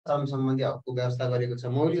श्रम सम्बन्धी हकको व्यवस्था गरेको छ।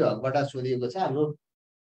 मौलिक हकबाट सोधिएको छ। हाम्रो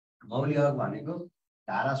मौलिक हक भनेको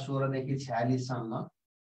धारा 16 देखि 46 सम्म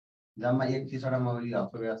जम्मा 31 वटा मौलिक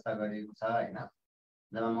हकको व्यवस्था गरिएको छ हैन।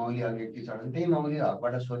 जम्मा मौलिक हक 31 वटा, त्यही मौलिक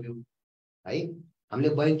हकबाट सोध्यौं है। हामीले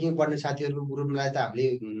बैंकिङ पढ्ने साथीहरुको ग्रुपलाई त हामीले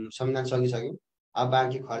संविधान सकिसक्यौं। अब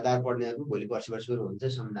बाँकी खरदार पढ्नेहरु भोलि पर्सिबाट सुरु हुन्छ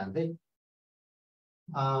संविधान चाहिँ।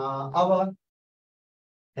 अब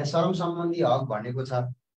यहाँ श्रम सम्बन्धी हक भनेको छ।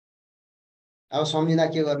 अब सम्झिँदा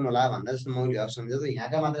के गर्नु होला भन्दा जस्तो मौलिक हक सम्झिँदा त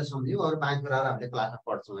यहाँका मात्र सम्झ्यौं, अरु बाँकी कुराहरु हामीले क्लासमा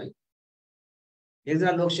पढ्छौं है।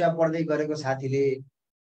 एकजना लोकसेवा पढ्दै गरेको साथीले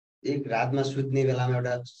एक रातमा सुत्ने बेलामा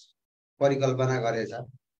एउटा परिकल्पना गरेछ।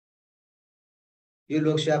 यो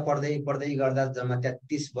लोकसेवा पढ्दै पढ्दै गर्दा जम्मा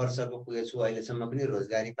 33 वर्षको पुगेछु, अहिलेसम्म पनि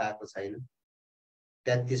रोजगारी पाएको छैन।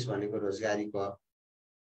 33 भनेको रोजगारीको हक।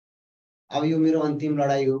 अब यो मेरो अन्तिम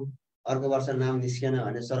लडाई हो। अर्को वर्ष नाम निस्केन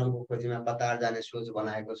भने श्रमको खोजीमा कतार जाने सोच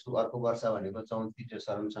बनाएको छु। अर्को वर्ष भनेको 34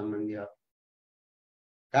 श्रम सम्बन्धी हक।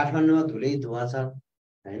 काठमाडौँमा धुलै धुवा छ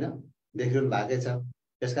हैन, देखिरहनु भएकै छ।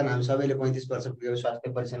 त्यसका हामी सबैले 35 वर्ष पुगेको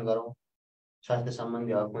स्वास्थ्य परीक्षण गरौँ। स्वास्थ्य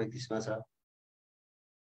सम्बन्धी हक 35 मा छ।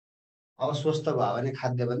 अब स्वस्थ भयो भने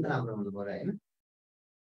खाद्य पनि राम्रो हुनु पर्यो हैन।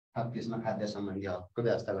 36 मा खाद्य सम्बन्धी हकको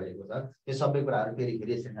व्यवस्था गरिएको छ। यो सबै कुराहरु फेरि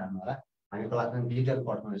यसरी जान्नु होला। हामी क्लासमा डिटेल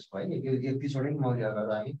पढ्छौं यसको है। यो 31 वटै मौलिक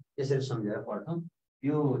हकहरु हामी यसरी सम्झेर पढ्छौं।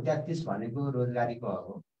 यो 33 भनेको रोजगारीको हक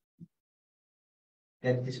हो।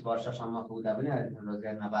 33 वर्षसम्म पुग्दा पनि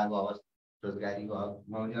रोजगारी नपाएको अवस्था रोजगारीको हक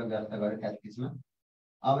मौलिक हक व्यवस्था गर्यो 33 मा।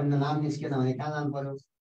 अब नाम निस्केन भने कहाँ जानु पर्यो?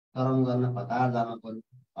 श्रम गर्न कतार जानु पर्यो।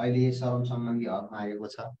 अहिले श्रम सम्बन्धी हकमा आएको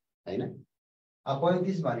छ हैन। अब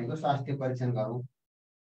 35 भनेको स्वास्थ्य परीक्षण गरौँ।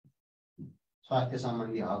 स्वास्थ्य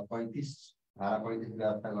सम्बन्धी हक 35 धारा 35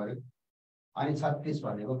 व्यवस्था गर्यो। अनि 36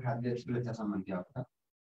 भनेको खाद्य सुरक्षा सम्बन्धी हक छ।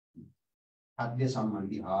 खाद्य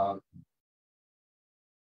सम्बन्धी हक,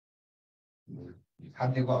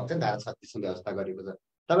 खाद्यको हक चाहिँ धारा 36 मा व्यवस्था गरेको छ।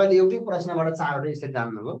 तपाईले एउटै प्रश्नबाट 4 वटा यसरी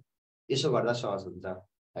जान्नुभयो, यसो गर्दा सहज हुन्छ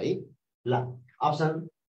है। ल अप्सन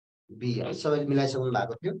बी है, सबैले मिलाइसक्नु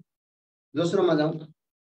भएको थियो। दोस्रोमा जाउँ।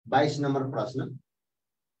 22 नम्बर प्रश्न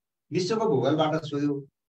विश्वको भूगोलबाट सोध्यो।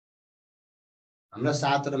 हाम्रो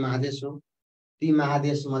 7 वटा महादेश हो। ती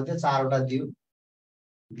महादेश मध्ये 4 वटा दियो।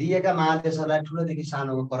 दिएका महादेशहरूलाई ठुलोदेखि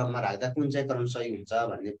सानोको क्रममा राख्दा कुन चाहिँ क्रम सही हुन्छ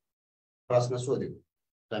भन्ने प्रश्न सोध्यो।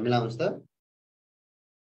 र मिलाउनुस् त।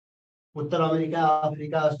 उत्तर अमेरिका,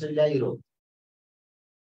 अफ्रिका, अस्ट्रेलिया, युरोप।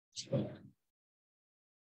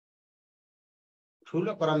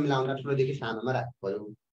 ठुलो क्रम मिलाउँदा ठुलोदेखि सानोमा राख्नु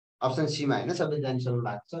पर्यो। अप्सन सी मा हैन, सबै जानिसक्नु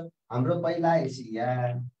भएको छ। हाम्रो पहिला एसिया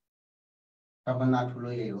सबभन्दा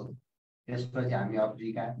ठुलो यही हो। त्यसपछि हामी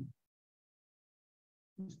अफ्रिका,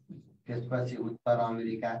 त्यसपछि उत्तर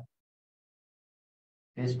अमेरिका,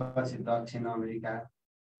 त्यसपछि दक्षिण अमेरिका,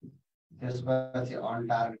 त्यसपछि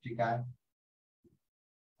अन्टार्कटिका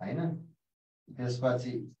हैन,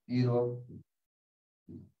 त्यसपछि युरोप,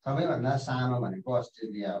 सबैभन्दा सानो भनेको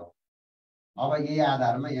अस्ट्रेलिया हो। अब यही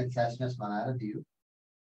आधारमा यहाँ स्यासम्यास बनाएर दियो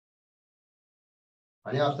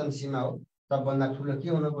भने अप्सन सी मा हो। सबभन्दा ठुलो के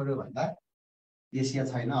हुनु पर्यो भन्दा एसिया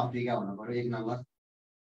छैन, अफ्रिका हुनु पर्यो 1 नम्बर।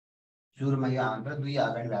 सुरुमा यो आउनु पर्यो 2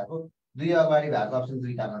 अगाडि भएको, 2 अगाडि भएको अप्सन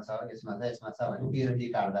 2 टामा छ। यसमा छ भने 2 र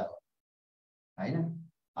 2 काट्दा हो हैन।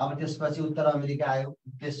 अब त्यसपछि उत्तर अमेरिका आयो,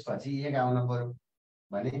 त्यसपछि 1 आउनु पर्यो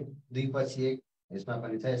भने 2 पछि 1 यसमा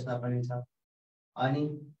पनि छ, यसमा पनि छ। अनि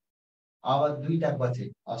अब 2 टा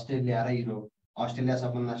पछि अस्ट्रेलिया र युरोप। अस्ट्रेलिया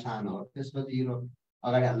सबभन्दा सानो हो, त्यसपछि युरोप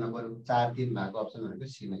अगाडि हाल्नु पर्यो। 4 3 भएको अप्सन भनेको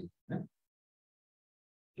सी नै हैन।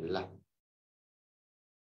 ल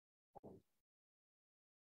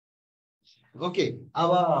ओके।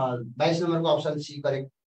 अब 22 नम्बरको अप्सन सी करेक्ट।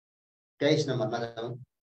 23 नम्बरमा जाउँ।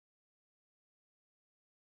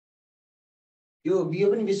 यो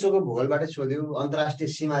पनि विश्वको भूगोलबाट सोध्यो। अन्तर्राष्ट्रिय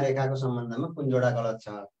सीमा रेखाको सम्बन्धमा कुन जोडा गलत छ?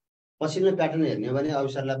 पछिल्लो प्याटर्न हेर्ने हो भने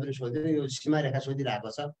अविसरलाई पनि सोध्यो। यो सीमा रेखा सोधिरहेको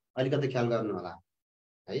छ, अलिकति ख्याल गर्नु होला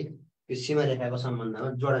है। यो सीमा रेखाको सम्बन्धमा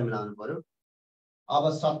जोडा मिलाउनु पर्यो। अब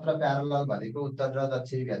 17 प्यारलल भनेको उत्तर र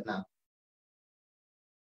दक्षिण भियतनाम।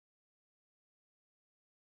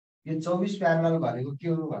 यो 24 प्यारलल भनेको के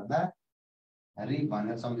हो भन्दा रिप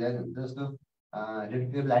भनेर सम्झाएको हुन्छ। जस्तो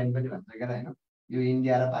रेड लाइन पनि भन्छ के हैन। यो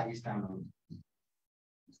इन्डिया र पाकिस्तान हो।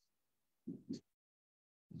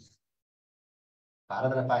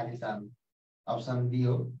 भारत र पाकिस्तान अप्सन बी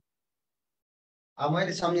हो। अब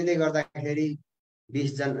मैले सम्झिँदै गर्दाखेरि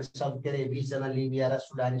 20 जना लिबिया र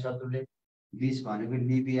सुडानी शत्रुले 20 भनेको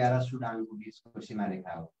लिबिया र सुडानको बीचको सीमा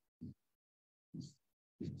रेखा हो।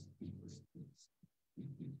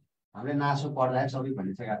 हामीले नासो पढ्दा सबै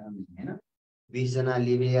भनिसकेका छौँ हैन। 20 जना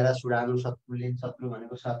लिबिया र सुडानको शत्रुले, शत्रु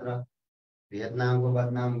भनेको 17 भियतनामको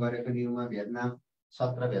बदनाम गरेको न्युमा भियतनाम,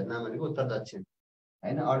 17 भियतनाम भनेको उत्तर दक्षिण।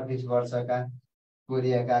 हैन 38 वर्षका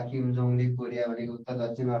कोरियाका किम जोङले कोरिया भनेको उत्तर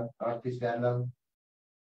दक्षिण 38 प्यारल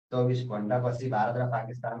 24 घण्टापछि भारत र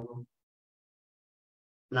पाकिस्तानको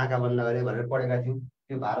नाकाबन्द गरे भनेर पढेका थियौँ।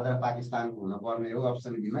 त्यो भारत र पाकिस्तानको हुन पर्ने हो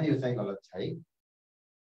अप्सन बीमा, यो चाहिँ गलत छ है।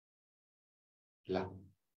 ल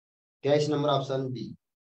 23 नम्बर अप्सन बी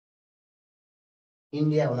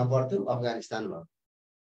इन्डिया हुन पर्थ्यो, अफगानिस्तान भयो।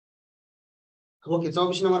 ओके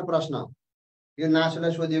 24 नम्बर प्रश्न, यो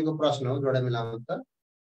नासुलाई सोधिएको प्रश्न हो, जोडा मिलाउनु त।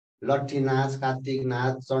 लट्ठी नाच, कार्तिक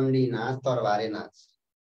नाच, चण्डी नाच, तरबारे नाच।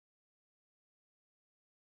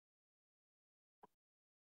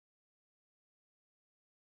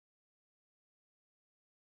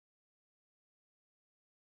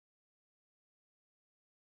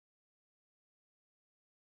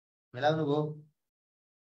 मिलाउनु भयो।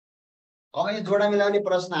 अब यो जोडा मिलाउने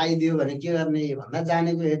प्रश्न आइदियो भने के गर्ने भन्दा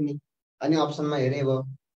जानेको हेर्ने, अनि अप्सनमा हेरे भयो।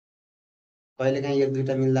 कहिलेकाहीँ एक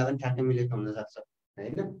दुईटा मिल्दा पनि ठ्याक्कै मिलेको हुन सक्छ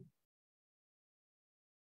हैन।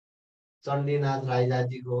 चण्डी नाच राई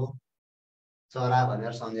जातिको चरा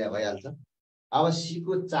भनेर सम्झ्या भइहाल्छ। अब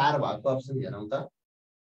सीको 4 भएको अप्सन हेरौँ त।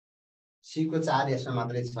 सीको 4 यसमा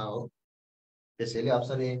मात्रै छ हो, त्यसैले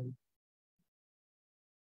अप्सन ए।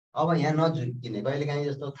 अब यहाँ नझुक्किने, कहिलेकाहीँ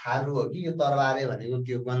जस्तो थारू हो कि यो तरबारे भनेको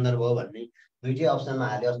के हो, गन्धर्व हो भन्ने दुईटै अप्सनमा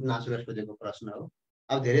हाले अस्ति नासुलाई सोधेको प्रश्न हो।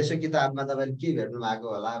 अब धेरैसो किताबमा तपाईँले के भेट्नु भएको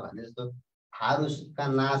होला भने जस्तो थारूका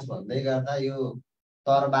नाच भन्दै गर्दा यो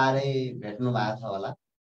तरबारे भेट्नु भएको छ होला।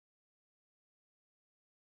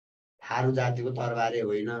 थारू जातिको तरबारे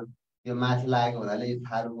होइन, यो माथि लागेको हुनाले यो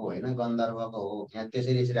थारूको होइन गन्धर्वको हो। यहाँ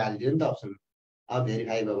त्यसरी यसरी हालिदियो नि त अप्सन, अब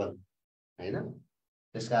भेरिफाइबल होइन।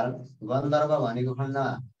 त्यसकारण गन्धर्व भनेको खण्डमा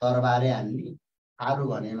तरबारे हाल्ने, थारू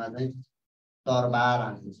भनेमा चाहिँ तरबार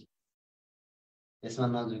हाल्नु। यसमा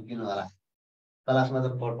नझुक्किनु होला, क्लासमा त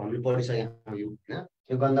भन्नु पढिसकेको यो होइन।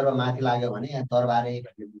 यो गन्धर्व माथि लाग्यो भने यहाँ तरबारे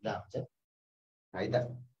भन्ने बुझ्दा हुन्छ है त।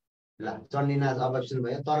 ल चण्डी नाच अब अप्सन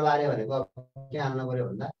भयो। तरबारे भनेको के हाल्नु पर्यो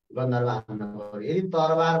भन्दा गन्धर्व हाल्नु पर्यो। यदि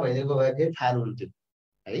तरबार भइदिएको भए फेरि थारू हुन्थ्यो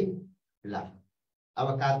है। ल अब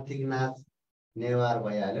कार्तिक नाच नेवार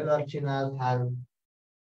भइहाल्यो, लट्ठी नाच थारू,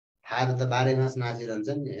 थारू त 12 मास नाचिरहन्छ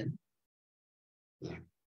नि होइन।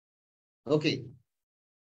 ओके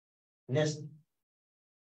नेक्स्ट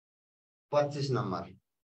 25 नम्बर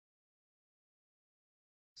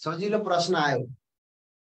सजिलो प्रश्न आयो।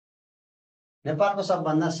 नेपालको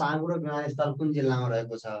सबभन्दा साँघुरो विमानस्थल कुन जिल्लामा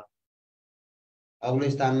रहेको छ? अग्लो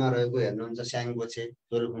स्थानमा रहेको हेर्नुहुन्छ स्याङबोछे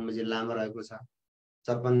सोलुखुम्बु जिल्लामा रहेको छ।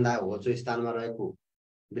 सबभन्दा होचो स्थानमा रहेको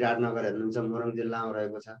विराटनगर हेर्नुहुन्छ मोरङ जिल्लामा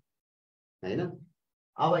रहेको छ हैन।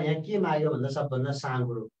 अब यहाँ के माग्यो भन्दा सबभन्दा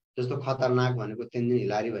साँघुरो, जस्तो खतरनाक भनेको तेन्जिङ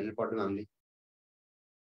हिलारी भनेर पढ्यौँ हामीले,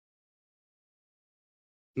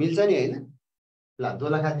 मिल्छ नि हैन। ल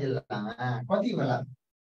दोलखा जिल्लामा कति होला?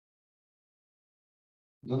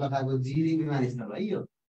 दोलखाको जिरी विमानस्थल है यो।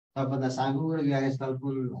 सबभन्दा साँघुरो विमानस्थल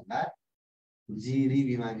कुन भन्दा जिरी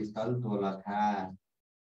विमानस्थल दोलखा।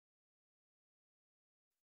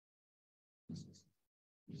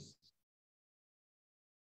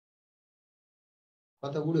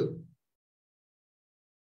 कता उड्यो?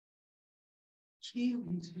 के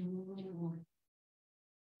हुन्छ?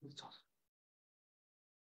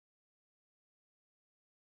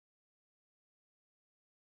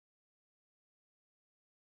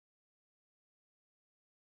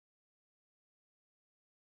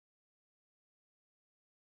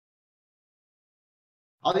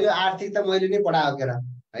 अब यो आर्थिक त मैले नै पढाएको केरा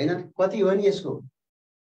हैन, कति हो नि यसको?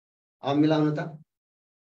 अब मिलाउनु त।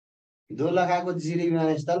 दोलखाको जिरी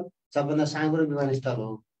विमानस्थल सबभन्दा साँघुरो विमानस्थल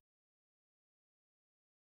हो।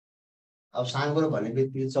 अब साँघुरो भन्ने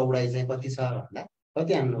बित्तिकै चौडाइ चाहिँ कति छ भन्दा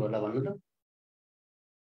कति हान्नु होला भन्नु त।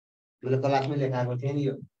 मैले क्लासमै लेखाएको थिएँ नि,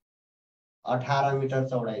 यो 18 मिटर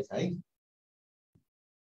चौडाइ छ है।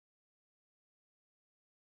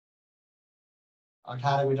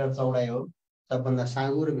 18 मिटर चौडाइ हो सबभन्दा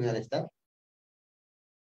साँघुरो विमानस्थल।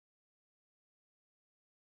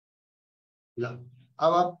 ल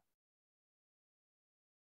अब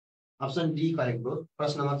अप्सन डी करेक्ट हो।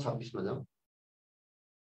 प्रश्न नम्बर 26 मा जाउँ।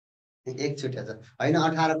 एक छुट्या छ हैन,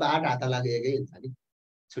 18 को 8 हात लाग्यो एकै हुन्छ नि,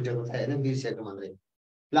 छुटेको छ हैन, बिर्सेको मात्रै।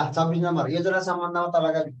 ल 26 नम्बर योजना सम्बन्धमा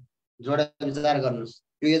तपाईका जोडा विचार गर्नुस्।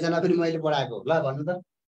 यो योजना पनि मैले पढाएको हो। ल भन्नु त।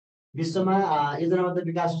 विश्वमा योजनाबद्ध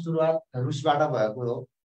विकासको सुरुवात रुसबाट भएको हो।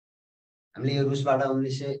 हामीले यो रुसबाट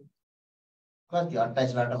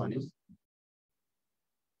 1928 बाट भन्यौं,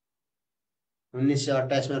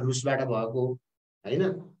 1928 मा रुसबाट भएको हैन।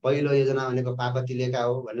 पहिलो योजना भनेको पाकतिलेका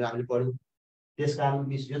हो भनेर हामीले पढ्यौं। त्यसकारण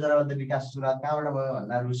विश्व योजनाबद्ध विकास सुरुवात कहाँबाट भयो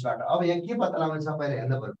भन्दा रुसबाट। अब यहाँ के पत्ता लगाउनु छ पहिला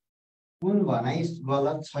हेर्नु पर्यो, कुन भनाइ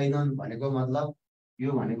गलत छैनन् भनेको मतलब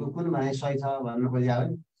यो भनेको कुन भनाइ सही छ भन्न खोजिया हो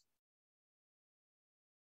नि।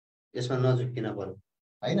 यसमा नझुक्किन पर्यो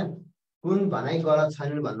हैन। कुन भनाइ गलत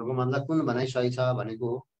छैन भन्नुको मतलब कुन भनाइ सही छ भनेको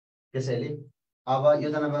हो। त्यसैले अब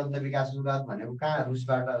योजनाबद्ध विकास सुरुवात भनेको कहाँ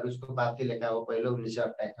रुसको बाध्य लेखा हो पहिलो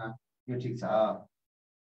 1928 मा। यो ठिक छ।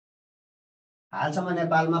 हालसम्म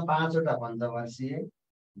नेपालमा 5 वटा पञ्चवर्षीय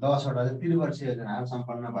 10 वटा चाहिँ त्रिवर्षीय योजनाहरू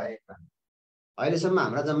सम्पन्न भए। अहिलेसम्म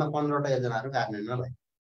हाम्रा जम्मा 15 वटा योजनाहरू कार्यान्वयन भए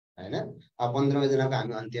हैन। अब 15औं योजनाको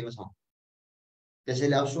हामी अन्त्यमा छौँ।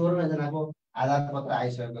 त्यसैले अब 16औं योजनाको आधारपत्र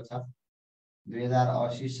आइसकेको छ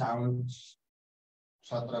 2080 साउन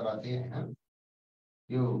 17 गते हैन।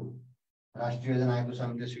 यो राष्ट्रिय योजना आयोग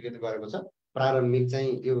समितिले स्वीकृत गरेको छ। प्रारम्भिक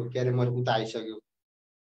चाहिँ यो के अरे मजबुत आइसक्यो।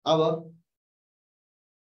 अब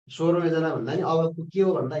 16औं योजना भन्दा नि अब के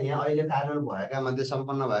हो भन्दा यहाँ अहिले कार्यान्वयन भएका मध्ये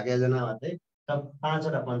सम्पन्न भएका योजना मध्ये 5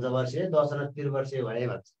 वटा पञ्चवर्षीय 10 वटा त्रिवर्षीय भए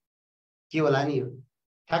भन्छ। के होला नि यो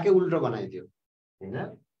ठ्याक्कै उल्टो बनाइदियो हैन।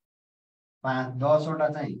 10 वटा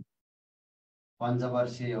चाहिँ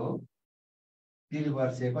पञ्चवर्षीय हो,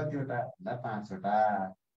 त्रिवर्षीय कतिवटा भन्दा 5 वटा।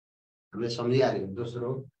 हामीले सम्झिहाल्यो। दोस्रो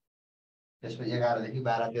त्यसपछि 11 देखि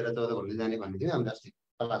 12 13 14 भन्दै जाने भन्ने थियो हामी अस्ति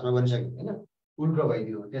क्लासमा बनिसक्यो हैन। उल्टो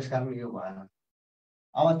भइदियो त्यसकारण यो भएन।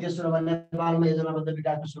 अब तेस्रो भने नेपालमा योजनाबद्ध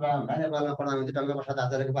विकासको सुरुवात हुँदा नेपालमा प्रधानमन्त्री टङ्कप्रसाद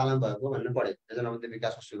आचार्यको पालन भएको भन्ने पढ्यो। योजनाबद्ध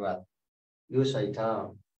विकासको सुरुवात यो सही छ।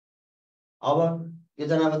 अब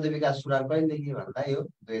योजनाबद्ध विकास सुरुवात कहिलेदेखि भन्दा यो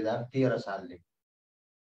 2013 सालले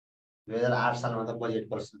 2008 सालमा त बजेट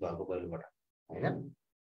प्रस्तुत भएको पहिलोपटक हैन।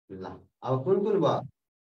 ल अब कुन भयो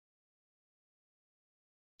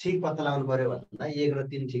ठिक पत्ता लगाउनु पर्यो भन्दा 1 र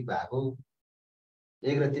 3 ठिक भएको।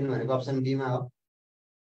 1 र 3 भनेको अप्सन बी मा हो।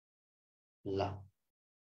 ल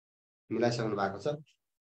मिलाइसक्नु भएको छ।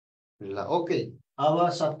 ल ओके। अब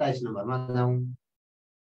 27 नम्बरमा जाउँ।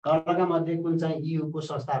 कर्णका मध्ये कुन चाहिँ EU को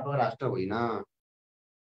संस्थापक राष्ट्र होइन?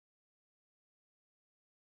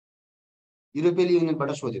 युरोपेली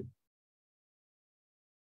युनियनबाट सोध्यो।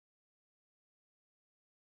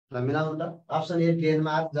 ल मिलाउनु त। अप्सन ए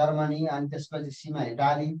डेनमार्क, जर्मनी, अनि त्यसपछि सी मा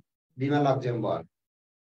इटाली, बी मा लक्जमबर्ग।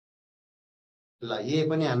 ल ए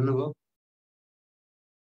पनि हान्नुभयो।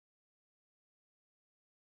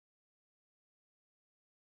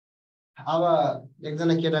 अब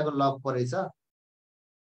एकजना केटाको लक परेछ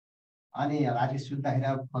अनि राति सुत्दाखेरि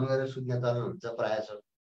अब फोन गरेर सुत्ने चलन हुन्छ प्रायः जसो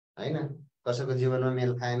हैन। कसैको जीवनमा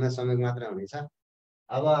मेल खाएन समय मात्रै हुनेछ।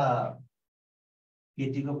 अब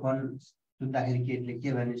केटीको फोन सुत्दाखेरि केटीले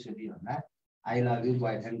के भन्ने सोध्यो भन्दा I love you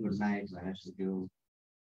boyfriend good night भनेर सोध्यो।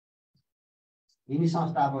 यिनी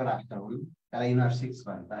संस्थापक राष्ट्र हुन्। त्यसलाई इनर सिक्स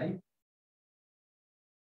भन्छ है।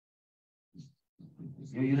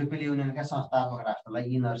 यो युरोपेली युनियनका संस्थापक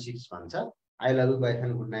राष्ट्रलाई इनर सिक्स भन्छ। I love you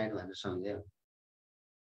boyfriend good night भनेर सम्झ्यो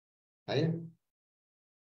है।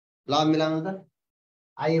 ल मिलाउनु त।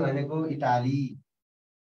 आई भनेको इटाली,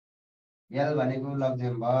 एल भनेको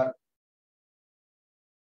लक्जमबर्ग,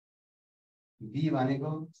 बी भनेको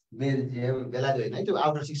बेल्जियम, बेलायत होइन है त्यो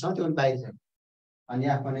आउटर सिक्स हो त्यो पनि बाहिर छ। अनि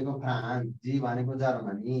एफ भनेको फ्रान्स, जी भनेको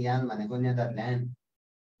जर्मनी, यान भनेको नेदरल्यान्ड।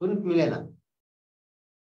 कुन मिलेन?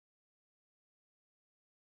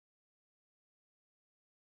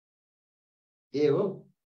 ए हो।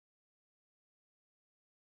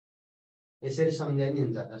 यसरी सम्झाइ नि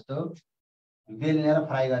हुन्छ। जस्तो बेल्ने र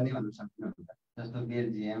फ्राई गर्ने भन्न सक्नुहुन्छ। जस्तो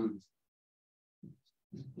बेल्जियम,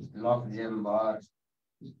 लक्जमबर्ग,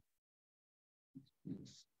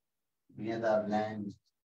 नेदरल्यान्ड।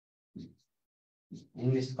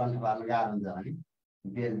 इङ्ग्लिस कन्ठ पार्न गाह्रो हुन्छ भने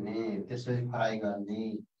बेल्ने, त्यसपछि फ्राई गर्ने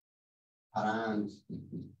फ्रान्स,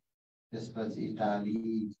 त्यसपछि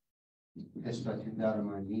इटाली, त्यसपछि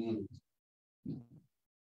जर्मनी।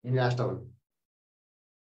 यिनी राष्ट्र हुन्।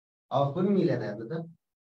 अब कुन मिलेन हेर्नु त।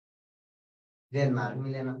 डेनमार्क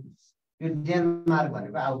मिलेन। यो डेनमार्क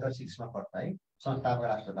भनेको आउटर सिक्समा पर्छ है। संस्थापक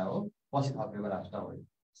राष्ट्र त हो, पछि थपिएको राष्ट्र हो।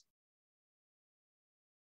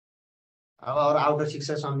 अब अरू आउटर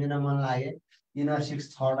सिक्स सम्झिन मन लागे। इनर सिक्स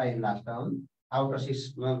 6वटा राष्ट्र हुन्। आउटर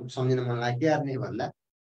सिक्समा सम्झिन मन लागे के गर्ने भन्दा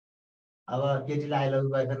अब केटीलाई I love you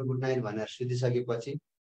boyfriend good night भनेर सुतिसकेपछि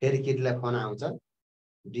फेरि केटीलाई फोन आउँछ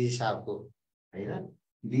डी साहबको हैन।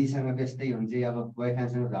 डीसँग त्यस्तै हुन्छ। अब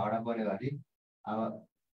बोयफ्रेन्डसँग झगडा पर्यो भने अब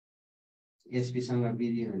एसपीसँग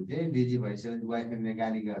बिजी हुन्छ। बिजी भइसकेपछि बोयफ्रेन्डले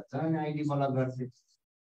गाली गर्छ अनि आइडी ब्लक गर्छ।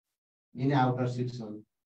 यिनी आउटर सिक्स हो।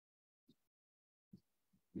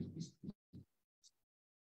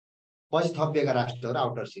 पछि थपिएका राष्ट्रहरू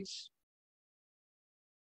आउटर सिक्स।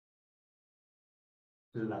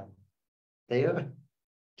 ल त्यही हो।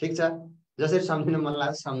 ठिक छ। जसरी सम्झिनु मन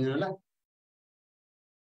लाग्छ सम्झिनु ल।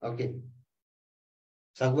 ओके।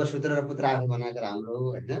 सकभर सूत्र र पुत्र आफू बनाएको राम्रो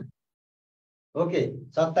होइन। ओके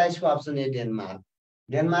 27 को अप्सन ए डेनमार्क।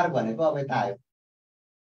 डेनमार्क भनेको अब यता आयो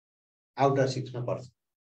आउटर सिक्समा पर्छ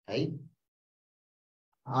है।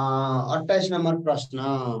 28 नम्बर प्रश्न,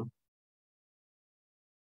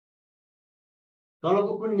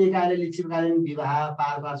 तलको कुन निकायले लिच्छिपकालीन विवाह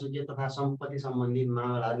पारपाचुके तथा सम्पत्ति सम्बन्धी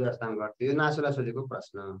मामलाहरू व्यवस्थापन गर्थ्यो? यो नासुलाई सोधेको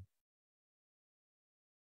प्रश्न।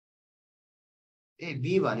 ए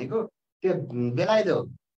बी भनेको त्यो बेलायत हो,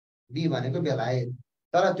 बी भनेको बेलायत,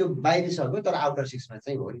 तर त्यो बाहिरिसक्यो, तर आउटर सिक्समा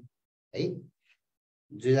चाहिँ हो नि है।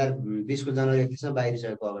 2020 को जनवरी 31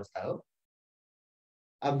 बाहिरिसकेको अवस्था हो।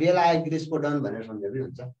 अब बेलायत ग्रिस्पोडन भनेर सम्झे पनि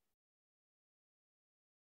हुन्छ।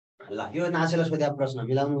 ल यो नासेर सोधेको प्रश्न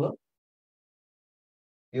मिलाउनु हो,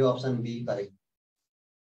 यो अप्सन बी करेक्ट।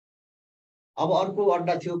 अब अर्को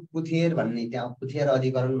अड्डा थियो कुथेर भन्ने, त्यहाँ कुथेर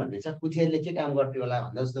अधिकरण भन्ने छ। कुथेरले के काम गर्थ्यो होला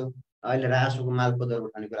भन्दा जस्तो अहिले रासोको मालपोतहरू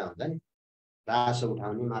उठाउने कुरा हुन्छ नि, रासो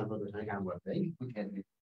उठाउने मालपोत उठाउने काम गर्थ्यो है कुथेरले।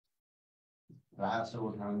 रासो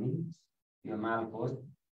उठाउने यो मालपोत,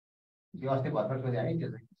 त्यो अस्ति भर्खर सोधे है, त्यो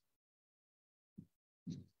चाहिँ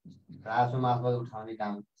रासो मालपोत उठाउने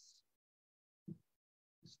काम,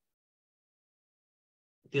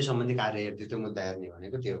 त्यो सम्बन्धी कार्य हेर्थ्यो, त्यो मुद्दा हेर्ने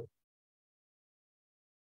भनेको त्यो।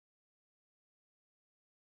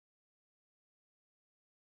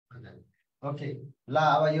 ओके ल,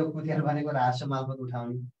 अब यो कुथेर भनेको रासो मालपोत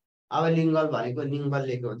उठाउने। अब लिङ्गल भनेको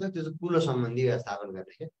लिङ्गलले के हुन्छ, त्यो चाहिँ कुलो सम्बन्धी व्यवस्थापन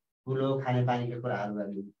गर्ने क्या, कुलो खानेपानीको कुराहरू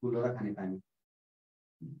गर्ने, कुलो र खानेपानी।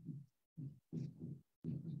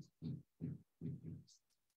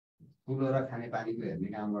 कुलो र खानेपानीको हेर्ने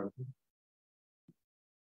काम गर्छ।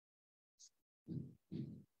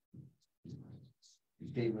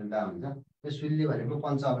 त्यही मुद्दा हुन्छ। त्यो सुल्ली भनेको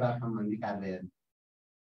पञ्च अपराध सम्बन्धी कार्य हेर्ने।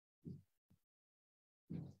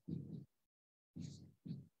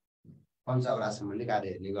 पञ्च अपराध सम्बन्धी कार्य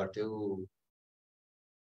हेर्ने गर्थ्यो।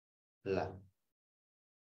 ल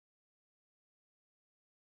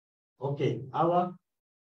ओके, अब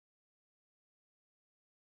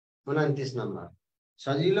 29 नम्बर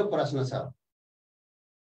सजिलो प्रश्न छ।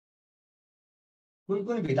 कुन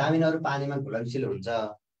कुन भिटामिनहरू पानीमा घुलनशील हुन्छ?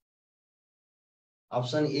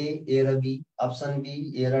 अप्सन ए र बी, अप्सन बी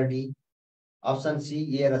ए र डी, अप्सन सी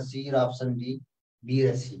ए र सी, र अप्सन डी बी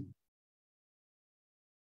र सी।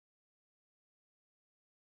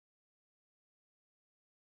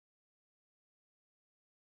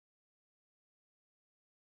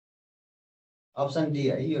 अप्सन डी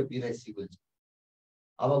है, यो बी र सी घुल्छ।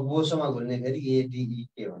 अब बोसोमा घुल्ने फेरि ए डी ई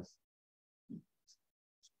के भन्छ,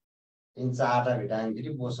 यिन चारवटा भिटामिन फेरि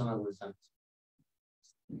बोसोमा घुल्छन्।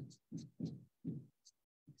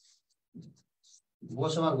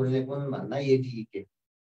 बोसोमा घुल्ने कुन भन्दा ए डी ई के।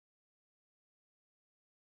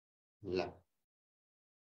 ल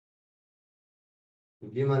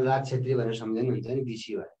विमल राज छेत्री भनेर सम्झिनुहुन्छ नि,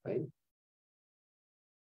 बिसी भयो है,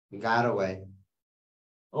 गाह्रो भयो।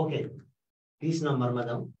 ओके 30 नम्बरमा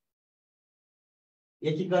जाउँ।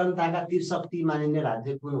 एकीकरणताका त्रिशक्ति मानिने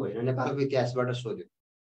राज्य कुन होइन? नेपालको इतिहासबाट सोध्यो।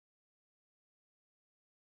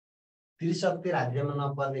 त्रिशक्ति राज्यमा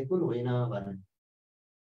नपर्ने कुन होइन भने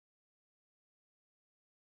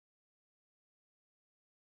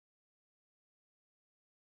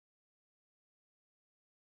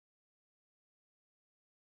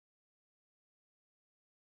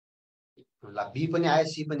ल बी पनि आयो,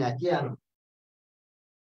 सी पनि आयो, के आउनु?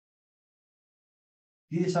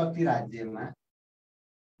 त्रिशक्ति राज्यमा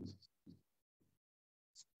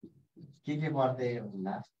के पर्थे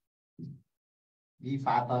भन्दा यी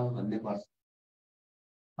पातल भन्ने पर्छ,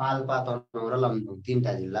 पाल्पा, तनहुँ र लमजुङ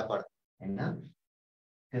 3टा जिल्ला पर्छ होइन।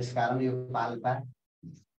 त्यसकारण यो पाल्पा,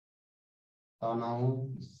 तनहुँ,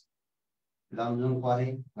 लमजुङ परे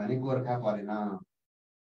भने गोर्खा परेन।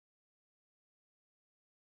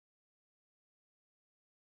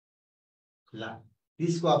 ल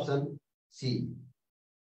 30 को अप्सन सी।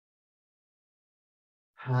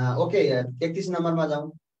 ओके 31 नम्बरमा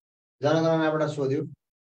जाउँ। जनगणनाबाट सोध्यो।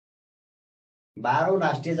 12औं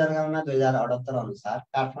राष्ट्रिय जनगणना 2078 अनुसार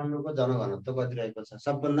काठमाडौँको जनघनत्व कति रहेको छ?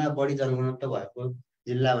 सबभन्दा बढी जनघनत्व भएको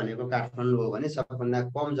जिल्ला भनेको काठमाडौँ हो भने सबभन्दा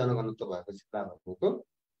कम जनघनत्व भएको जिल्ला भनेको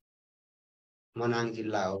मनाङ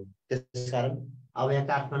जिल्ला हो। त्यसकारण अब यहाँ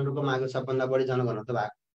काठमाडौँको माग सबभन्दा बढी जनघनत्व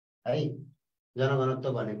भएको है।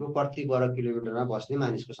 जनघनत्व भनेको प्रति वर्ग किलोमिटरमा बस्ने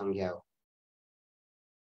मानिसको संख्या हो।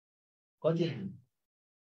 कति?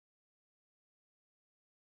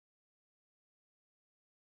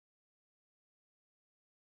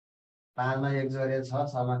 5 मा 1 जोडेर 6,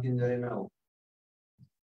 6 मा 3 जोडेर 9,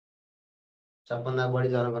 सबभन्दा बढी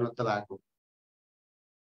जनघनत्व भएको।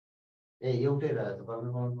 ए एउटै रहेछ,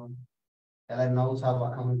 यसलाई 9 छ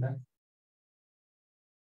भनौँ त,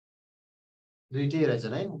 दुईटै रहेछ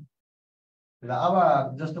है। ल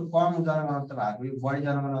अब जस्तो कम जनघनत्व भएको, यो बढी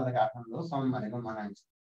जनघनत्व काठमाडौँ हो, कम भनेको मनाङ छ।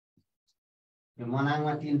 यो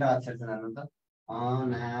मनाङमा 3टा अक्षर छ जान्नु त,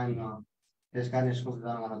 अनाङ। त्यसकारण यसको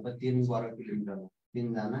जनघनत्व 3 वर्ग किलोमिटर हो।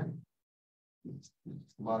 3 जना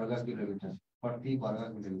वर्ग किलोमिटर प्रति वर्ग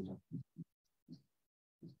किलोमिटर।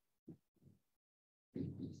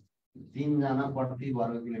 3 जना प्रति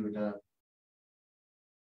वर्ग किलोमिटर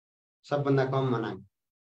सबभन्दा कम मनाङ।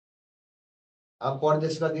 अब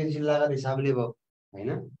प्रदेशगत जिल्लागत हिसाबले भयो हैन,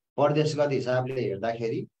 प्रदेशगत हिसाबले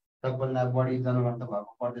हेर्दाखेरि सबभन्दा बढी जनघनत्व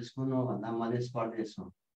भएको प्रदेश कुन हो भन्दा मधेस प्रदेश हो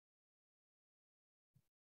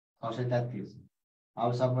 633।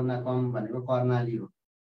 अब सबभन्दा कम भनेको कर्णाली हो,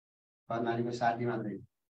 कर्णालीको 60 मात्रै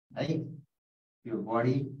है। यो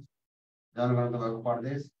बढी जनघनत्व भएको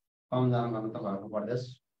प्रदेश, कम जनघनत्व भएको प्रदेश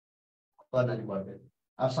कर्णाली प्रदेश।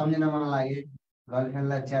 अब सम्झिन मन लागे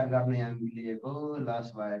गर्लफ्रेन्डलाई च्याट गर्ने हामी लिएको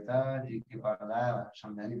लस भए त जिके पर्दा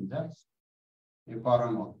सम्झाइ हुन्छ। यो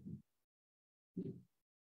करम हो।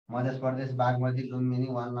 मध्य प्रदेश बागमती लुम्बिनी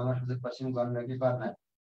 1 नम्बर सुदूरपश्चिम गण्डकी कर्णाली।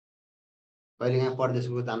 कहिले यहाँ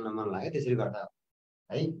प्रदेशको जान्न मन लाग्यो त्यसरी गर्दा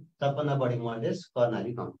है। सबभन्दा बढी मधेस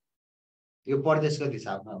कर्णाली कम। यो प्रदेशको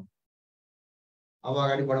हिसाबमा हो। अब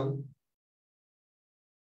अगाडि बढौँ।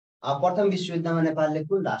 प्रथम विश्वयुद्धमा नेपालले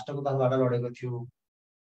कुन राष्ट्रको तर्फबाट लडेको थियो?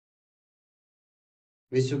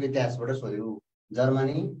 विश्वको इतिहासबाट सोध्यो।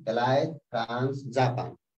 जर्मनी, बेलायत, फ्रान्स, जापान।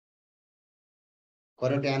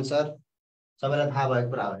 करेक्ट एन्सर सबैलाई थाहा भएको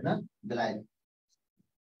कुरा हो हैन, बेलायत।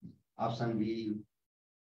 Option be.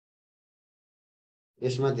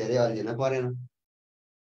 यसमा धेरै अल्झिन परेन।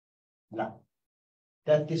 ल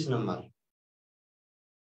 33 नम्बर।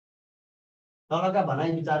 तलका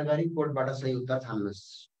भनाइ विचार गरी कोडबाट सही उत्तर छान्नुस्।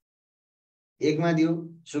 1 मा दियो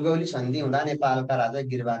सुगौली सन्धि हुँदा नेपालका राजा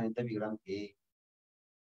गिरवाणित्य विक्रम थिए।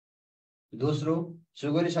 दोस्रो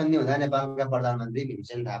सुगौली सन्धि हुँदा नेपालका प्रधानमन्त्री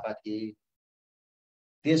भीमसेन थापा थिए।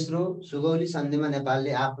 तेस्रो सुगौली सन्धिमा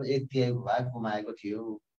नेपालले आफ्नो 1/3 भूभाग गुमाएको थियो।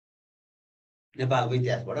 नेपालको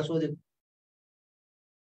इतिहासबाट सोध्यो।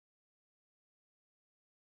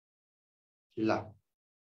 ल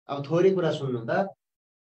अब थोरै कुरा सुन्नु त।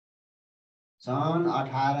 सन्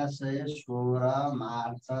 1816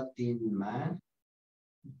 मार्च 3 मा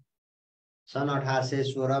सन्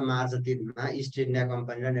 1816 मार्च 3 मा इस्ट इन्डिया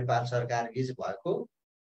कम्पनी र नेपाल सरकार बीच भएको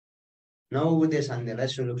 9 बुँदे सन्धिलाई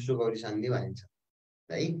सुगौली सन्धि भनिन्छ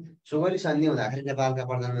है। सुगौली सन्धि हुँदाखेरि नेपालका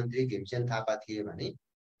प्रधानमन्त्री भीमसेन थापा थिए भने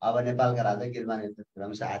अब नेपालका राजा गिरवाणित्य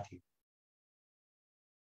विक्रम शाह थिए।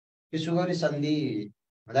 यो सुगौली सन्धि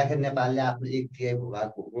हुँदाखेरि नेपालले आफ्नो 1/3 भूभाग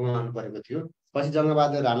गुमाउनु परेको थियो। पछि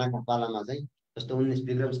जङ्गबहादुर राणाको पालामा चाहिँ जस्तो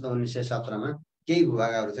 1917 मा केही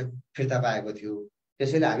भूभागहरू चाहिँ फिर्ता पाएको थियो।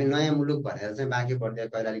 त्यसैले हामी नयाँ मुलुक भनेर चाहिँ बाँके बर्दिया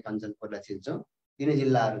कैलाली कञ्चनपुरलाई चिन्छौँ। तिनै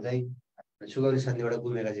जिल्लाहरू चाहिँ सुगौली सन्धिबाट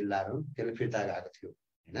गुमेका जिल्लाहरू त्यसले फिर्ता गएको थियो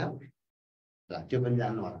हैन। ल त्यो पनि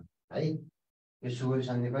जान्नु होला है। यो सुगौली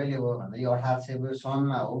सन्धि कहिले हो भन्दा यो 1800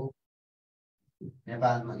 सनमा हो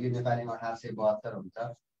नेपालमा। यो नेपालीमा 1872 हुन्छ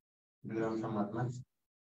विक्रम सम्वतमा।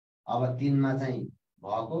 अब 3 मा चाहिँ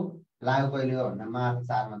भएको लागु कहिले हो भन्दा मार्च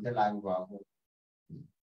 4 मा चाहिँ लागु भएको।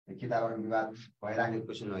 किताबमा विवाद भइराखेको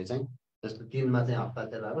क्वेसन हो चाहिँ जस्तो 3 मा चाहिँ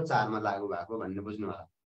हस्ताक्षर भएको 4 मा लागु भएको भन्ने बुझ्नु होला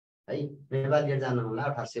है। नेपाल गेट जानु होला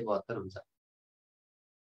 1872 हुन्छ।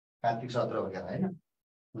 कार्तिक 17 हो क्या हैन।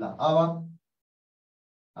 ल अब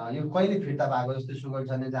यो कहिले फिर्ता भएको जस्तो सुगौली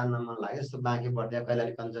सन्धि जान्न मन लाग्यो। जस्तो बाँके बर्दिया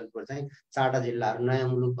कैलाली कञ्चनपुर चाहिँ 4टा जिल्लाहरू नयाँ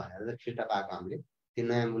मुलुक भनेर फिर्ता पाएको हामीले। ती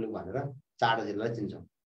नयाँ मुलुक भनेर 4टा जिल्लालाई चिन्छौँ।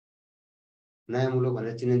 नयाँ मुलुक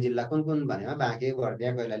भनेर चिन्ने जिल्ला कुन कुन भनेमा बाँके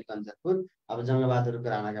बर्दिया कैलाली कञ्चनपुर। अब जङ्गबहादुर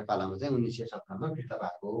राणाका पालामा चाहिँ 1917 मा फिर्ता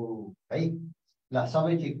भएको है। ल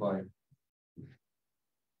सबै ठिक भयो।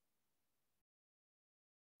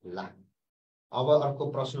 ल अब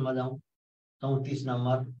अर्को प्रश्नमा जाउँ। 34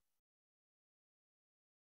 नम्बर।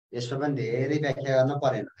 यसमा पनि धेरै व्याख्या गर्न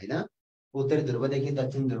परेन हैन। उत्तरी ध्रुवदेखि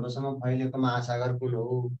दक्षिण ध्रुवसम्म फैलिएको महासागर कुन हो?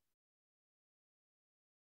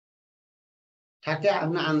 ठ्याक्कै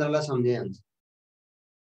आफ्नो आन्ध्रलाई सम्झे हुन्छ।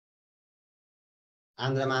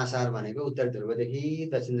 आन्ध्र महासागर भनेको उत्तरी ध्रुवदेखि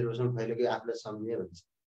दक्षिण ध्रुवसम्म फैलिएको आफूलाई सम्झे हुन्छ।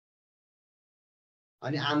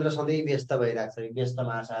 अनि आन्ध्र सधैँ व्यस्त भइरहेको छ। व्यस्त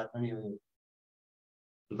महासागर पनि हो,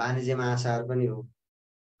 वाणिज्य महासागर पनि हो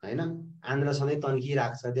हैन। आन्ध्र सधैँ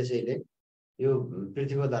तन्किरहेको छ। त्यसैले यो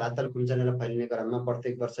पृथ्वीको धरातल खुम्चनेर फैलिने क्रममा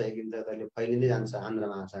प्रत्येक वर्ष 1 इन्च गतिले फैलिँदै जान्छ आन्ध्र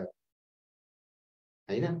महासागर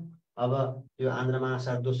हैन। अब यो आन्ध्र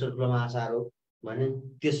महासागर दोस्रो ठुलो महासागर हो भने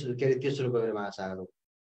तेस्रो गहिरो महासागर हो।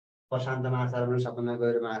 प्रशान्त महासागर पनि सबभन्दा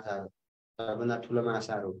गहिरो महासागर, सबभन्दा ठुलो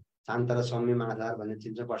महासागर हो। शान्त र सौम्य महासागर भन्ने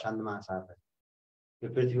चिन्छ प्रशान्त महासागर। यो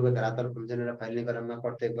पृथ्वीको धरातल खुम्चनेर फैलिने क्रममा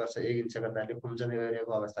प्रत्येक वर्ष 1 इन्च गतिले खुम्चने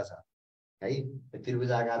गइरहेको अवस्था छ है।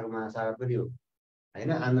 त्रिभुजाकारको महासागर पनि हो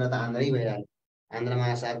हैन। आन्ध्र त आन्ध्रै भइरहन्छ, आन्ध्र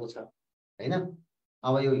महासागरको छ हैन।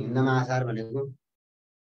 अब यो हिन्द महासागर भनेको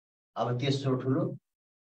अब तेस्रो ठुलो,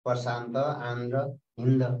 प्रशान्त, आन्ध्र,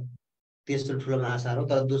 हिन्द तेस्रो ठुलो महासागर हो,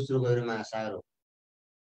 तर दोस्रो गहिरो महासागर हो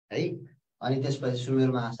है। अनि त्यसपछि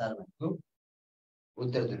सुमेरु महासागर भनेको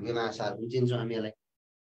उत्तर ध्रुवीय महासागर पनि चिन्छौँ हामी यसलाई।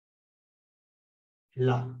 ल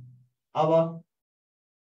अब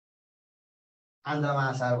आन्ध्र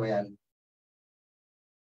महासागर भइहाल्यो।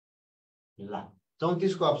 ल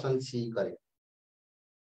 34 को अप्सन सी करेक्ट।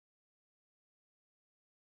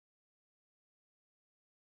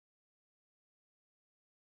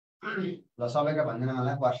 ल सबैका भन्दैन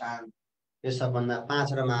मलाई प्रशान्त। यो सबभन्दा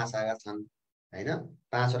 5वटा महासागर छन् हैन।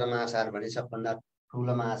 5वटा महासागर भने सबभन्दा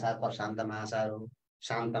ठुलो महासागर प्रशान्त महासागर हो।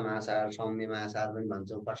 शान्त महासागर, सौम्य महासागर पनि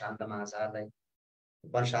भन्छौँ प्रशान्त महासागरलाई।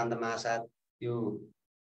 प्रशान्त महासागर यो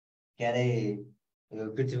के अरे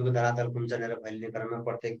पृथ्वीको धरातल खुम्चनेर फैलिने क्रममा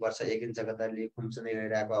प्रत्येक वर्ष 1 इन्च गतिले खुम्चँदै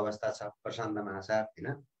गइरहेको अवस्था छ प्रशान्त महासागर हैन।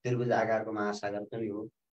 त्रिभुज आकारको महासागर पनि हो।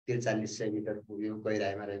 4300 मिटर पुग्यो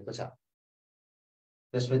गहिराइमा रहेको छ।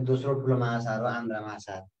 त्यसपछि दोस्रो ठुलो महासागर हो आन्ध्र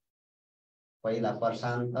महासागर। पहिला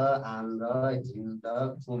प्रशान्त, आन्ध्र, हिन्द,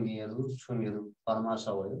 कुमेरु, सुमेरु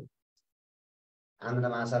क्रमशः हो। आन्ध्र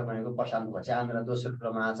महासागर भनेको प्रशान्त भएपछि आन्ध्र दोस्रो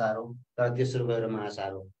ठुलो महासागर हो, तर तेस्रो गहिरो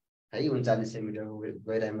महासागर हो है। 3900 मिटर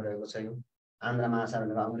गहिराइमा रहेको छ यो आन्ध्र महासागर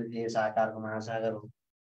भनेको अमृत आकारको महासागर हो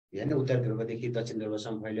हैन। उत्तर ध्रुवदेखि दक्षिण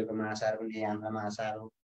ध्रुवसम्म फैलिएको महासागर पनि आन्ध्र महासागर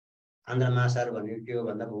हो। आन्ध्र महासागर भनेको के हो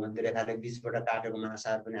भन्दा भूमध्य रेखाले बीचबाट काटेको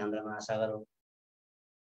महासागर पनि आन्ध्र महासागर हो।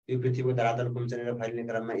 यो पृथ्वीको धरातल खुम्चनेर फैलिने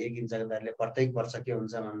क्रममा 1 इन्च गतिले प्रत्येक वर्ष के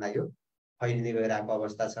हुन्छ भन्दा यो फैलिँदै गइरहेको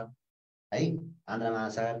अवस्था छ है आन्ध्र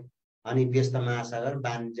महासागर। अनि व्यस्त महासागर,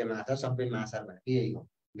 वाणिज्य महासागर, सबै महासागर भनेको यही हो।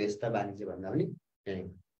 व्यस्त वाणिज्य भन्दा पनि यही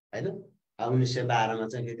हैन। 1912 मा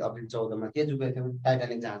चाहिँ फेरि अप्रिल 14 मा के डुबेको थियो,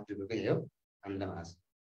 टाइटानिक जहाज डुबेको यही हो आन्ध्र महासागर।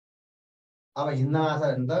 अब हिन्द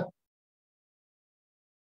महासागर नि त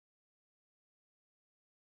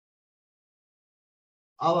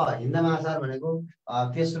अब हिन्द महासागर भनेको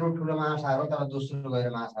तेस्रो ठुलो महासागर हो, तर दोस्रो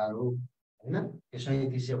गहिरो महासागर हो हैन। यो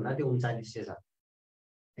 3700 भन्दा त्यो 3900 छ।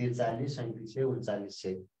 43, 3700,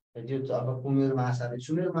 3900 त्यो अब कुमेरु महासागर।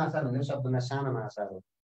 सुमेरु महासागर भनेको सबभन्दा सानो महासागर हो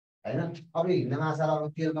हैन। अब यो हिन्द महासागर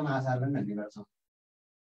अब तेलको महासागर पनि भन्ने गर्छौँ।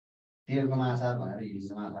 तेलको महासागर भनेर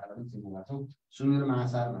हिन्द महासागर पनि चिन्ने गर्छौँ। सुमेरु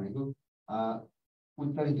महासागर भनेको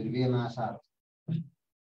उत्तरी ध्रुवीय महासागर,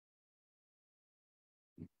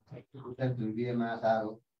 उत्तर ध्रुवीय महासागर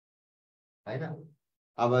हो हैन।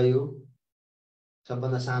 अब यो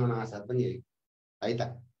सबभन्दा सानो महासागर पनि यही है त।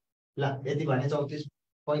 ल यति भने 34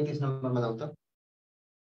 35 नम्बरमा जाउँ त।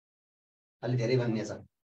 अलि धेरै भन्ने छ।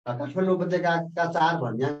 काठमाडौँ उपत्यकाका 4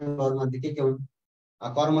 भन्ज्याङहरूमध्ये के हुन्?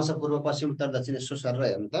 क्रमशः पूर्व, पश्चिम, उत्तर, दक्षिण यसो सरेर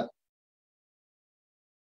हेर्नु त।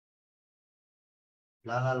 ल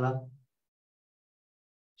ल ल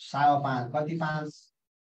 5.5 कति 5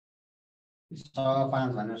 5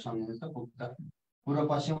 भनेर सम्झिनु त पुग्छ। पूर्व,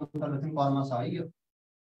 पश्चिम, उत्तर, दक्षिण क्रमशः है यो।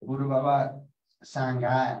 पूर्वमा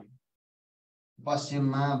साङ्घा,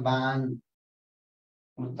 पश्चिममा बान,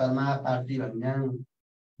 उत्तरमा पार्टी भन्ज्याङ,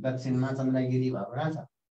 दक्षिणमा चन्द्रगिरी भएको कहाँ छ?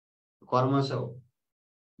 क्रमशः हो।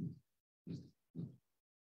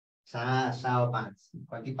 5.5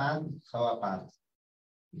 कति 5 5.5।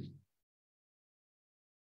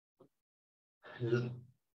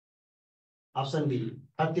 Option be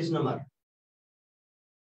 38 number.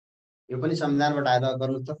 यो पनि संविधानबाट आएर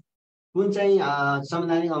गर्नु त। कुन चाहिँ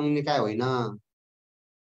संवैधानिक अंग निकाय होइन?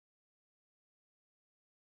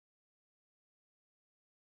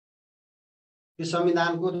 यो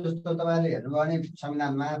संविधानको जस्तो तपाईहरुले हेर्नुभयो भने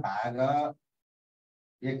संविधानमा भाग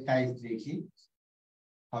 21 देखि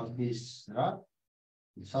 26 र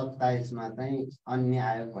 27 मा चाहिँ अन्य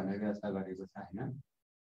आयोग भनेर व्यवस्था गरेको छ हैन।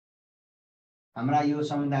 हाम्रा यो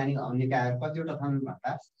संवैधानिक निकायहरु कतिवटा छन्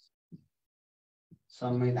भन्दा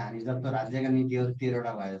संवैधानिक जस्तो राज्यका नीतिहरु 13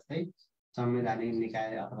 वटा भए जस्तै संवैधानिक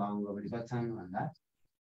निकाय अथवा अंग पनि कति छन् भन्दा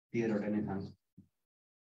 13 वटा नै छन्।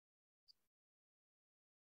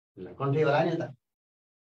 ल कन्ट्री होला नि त।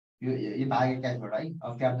 यो भाग 21 बाट है।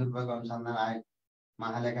 अख्तियार दुर्पयोग अनुसन्धान आयोग,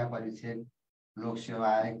 महालेखा परीक्षक, लोकसेवा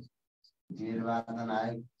आयोग, निर्वाचन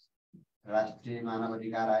आयोग, राष्ट्रिय मानव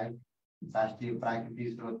अधिकार आयोग, राष्ट्रिय प्राकृतिक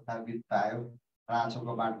स्रोत तथा वित्त आयोग,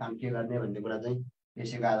 राजस्वको बाँडफाँड के गर्ने भन्ने कुरा चाहिँ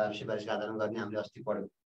यसैको आधार सिफारिसको आधारमा गर्ने हामीले अस्ति पढ्यौं।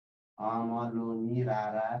 म लोनी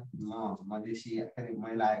रारा म मधेसी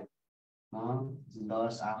महिला आयोग, म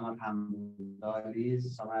 10 आमा थाम दलित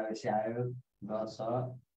समावेशी आयोग, 10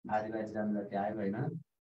 आदिवासी जनजाति आयोग हैन,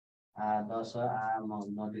 10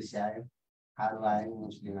 मधेसी आयोग, थारू आयोग,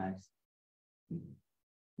 मुस्लिम आयोग।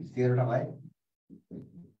 13 वटा भए।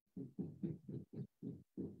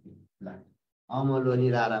 ल अमलोनी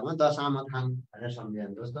रारामा 10 आमा थाम भनेर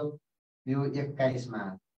सम्झिनु दोस्तो। यो 21 मा,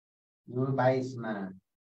 यो 22 मा,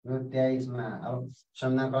 यो 23 मा अब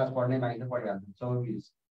संविधान क्लास पढ्ने बाँकी त पढिहाल्नु।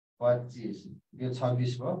 24 25 यो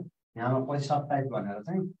 26 भयो। यहाँमा पछि 27 भनेर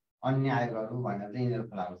चाहिँ अन्य आयोगहरू भनेर चाहिँ यिनीहरू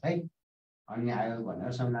खुलाएको छ है। अन्य आयोग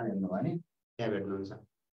भनेर संविधान हेर्नु भयो भने त्यहाँ भेट्नुहुन्छ।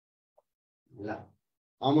 ल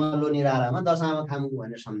अमलो निरालामा 10 आमा खामु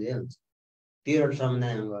भनेर सम्झिए हुन्छ। 13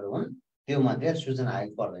 संविधान अङ्गहरू हुन्, त्यो मध्ये सूचना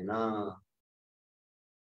आयोग पर्दैन।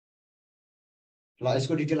 ल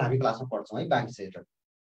यसको डिटेल हामी क्लासमा पढ्छौँ है, बाँकी चाहिँ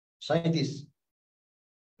 37।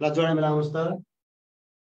 ल जोडा मिलाउनुहोस् त।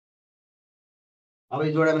 अब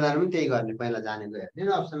यो जोडा मिलाएर पनि त्यही गर्ने, पहिला जानेको हेर्ने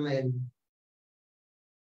र अप्सनमा हेर्ने।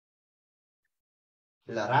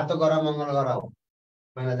 ल रातो गर मङ्गल गर हो,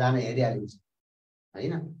 पहिला जाने हेरिहालिन्छ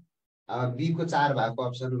होइन। अब बीको 4 भागको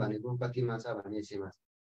अप्सन भनेको कतिमा छ भने यसैमा छ,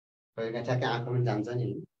 कहिले ठ्याक्कै आँखा पनि जान्छ नि।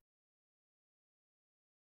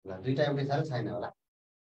 ल दुईटा एउटै छ र छैन होला।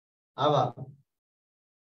 अब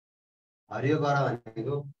हरियो गर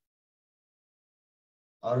भनेको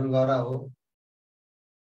अरुण गर हो,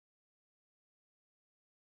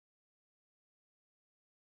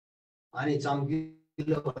 अनि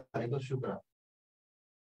चम्किलो भनेको शुक्र,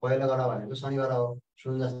 पहिलो गर भनेको शनि गर हो,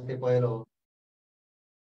 सुन जस्तै पहिलो हो।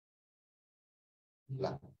 ल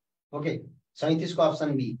ओके, 37 को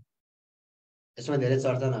अप्सन बी, यसमा धेरै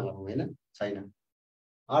चर्चा नगरौँ होइन, छैन।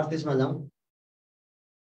 38 मा जाउँ।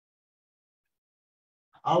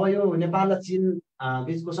 अब यो नेपाल र चीन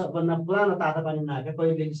बिचको सबभन्दा पुरानो तातो पानी नाका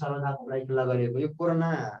कहिलेदेखि सर्वसाधारणको लागि खुल्ला गरिएको, यो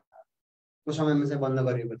कोरोनाको समयमा चाहिँ बन्द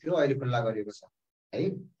गरिएको थियो, अहिले खुल्ला गरिएको छ है।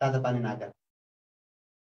 तातो पानी नाका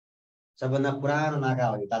सबभन्दा पुरानो नाका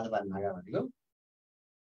हो यो तातो पानी नाका भनेको।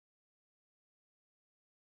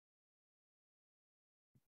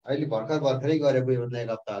 अहिले भर्खरै गरेको, यो 1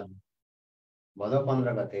 हप्ता अघि, भदौ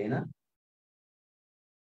 15 गते होइन।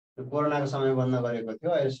 कोरोनाको समय बन्द गरेको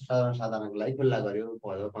थियो, अहिले सर्वसाधारणको लागि खुल्ला गर्यो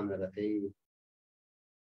भदौ 15 गते।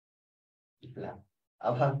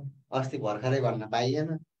 अब अस्ति भर्खरै भन्न पाइएन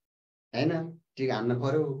होइन, टिक हान्नु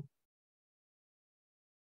पर्यो।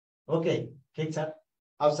 ओके ठिक छ,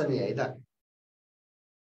 अप्सन ए है त।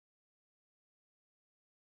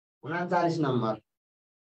 39 नम्बर।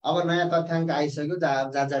 अब नयाँ तथ्याङ्क आइसक्यो,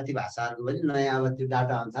 जात जाति भाषाहरूको पनि नयाँ अब त्यो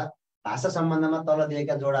डाटा अनुसार भाषा सम्बन्धमा तल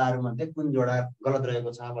दिएका जोडाहरू मध्ये कुन जोडा गलत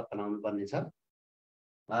रहेको छ पत्ता लगाउनु पर्ने छ।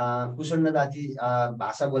 कुसुन्डा जाति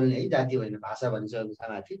भाषा बोल्ने है, जाति होइन भाषा भनिसकेको छ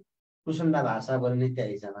माथि। कुसुन्डा भाषा बोल्ने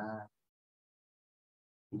 23 जना,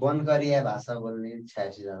 वनकरिया भाषा बोल्ने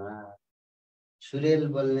 86 जना, सुरेल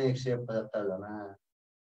बोल्ने 175 जना,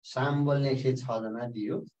 साम बोल्ने 106 जना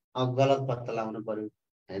दियो। अब गलत पत्ता लगाउनु पर्यो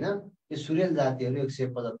होइन। यो सुरेल जातिहरू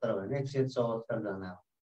 175 भने 174 जना हो,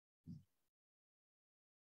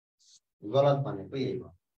 गलत भनेको यही हो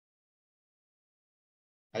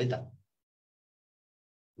है त।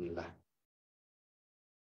 ल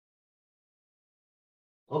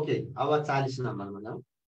ओके, अब 40 नम्बरमा जाउँ।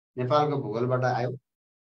 नेपालको भूगोलबाट आयो।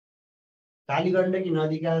 कालीगण्डकी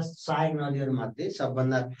नदीका सहायक नदीहरू मध्ये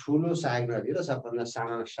सबभन्दा ठुलो सहायक नदी र सबभन्दा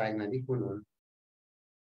सानो सहायक नदी कुन हुन्?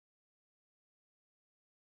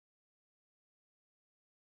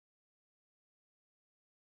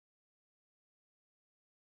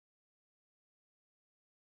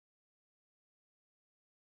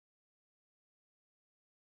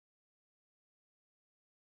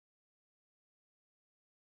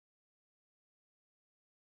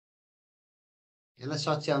 यसलाई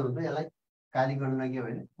सच्याउनु त, यसलाई कालीगण्डकी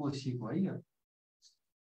होइन कोशीको है यो,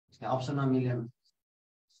 अप्सनमा मिलेन।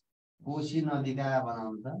 कोशी नदीका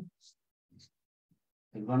बनाउनु त,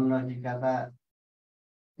 गण्डकीका त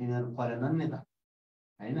यिनीहरू परेनन् नि त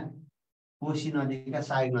होइन। कोशी नदीका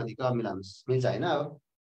सहायक नदीको मिलाउनुहोस्, मिल्छ होइन। अब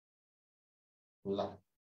ल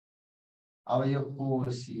अब यो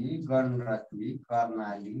कोशी गण्डकी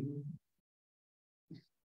कर्णाली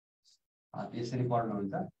यसरी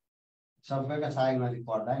पढ्नुहुन्छ। सबैका सहायक नदी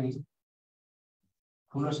पढ्दा नि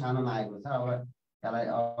ठुलो सानोमा आएको छ। अब यसलाई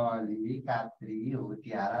अली कात्री हो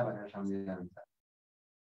तिहारा भनेर सम्झिँदा हुन्छ।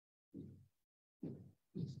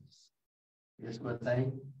 यसको चाहिँ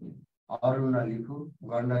अरुण लिखु,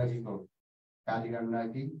 गण्डकीको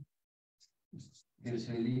कालीगण्डकी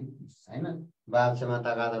त्रिशुली होइन, बालसेमा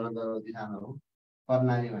तगादामा गौरवती सानो हो।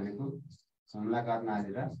 कर्णाली भनेको हुम्ला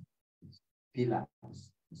कर्णाली र तिला,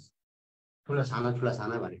 ठुला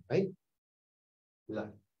साना भनेको है। ल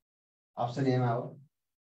अप्सन एमा हो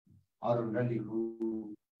अरुण र लिखु,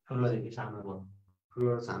 ठुलोदेखि सानो हो,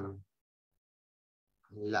 ठुलो र सानो।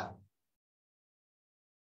 ल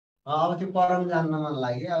अब त्यो क्रम जान्न मन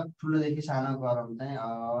लाग्यो। अब ठुलोदेखि सानो क्रम चाहिँ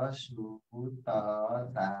असु त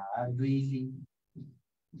ता दुई,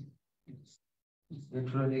 यो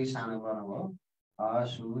ठुलोदेखि सानो क्रम हो।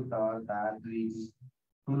 असु त ता दुई,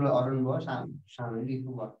 ठुलो अरुण भयो, सानो लिखु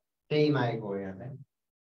भयो, त्यही मागेको हो यहाँ चाहिँ।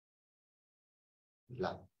 ल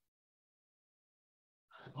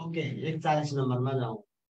ओके, 41 नम्बरमा जाउँ।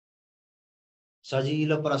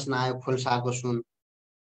 सजिलो प्रश्न आयो, खोल्साको सुन।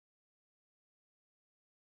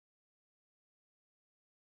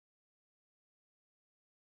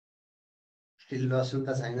 सिल्भर सुन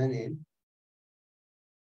त छैन नि।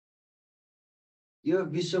 यो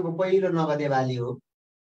विश्वको पहिलो नगदे बाली हो।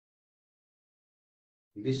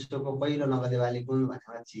 विश्वको पहिलो नगदे बाली कुन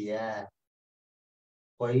भनेमा चिया।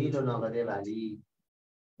 पहिलो नगदे बाली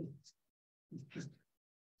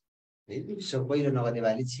विश्वको पहिलो नगदे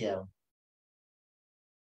बाली चिया हो।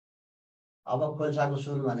 अब खोल्साको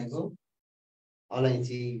सुन भनेको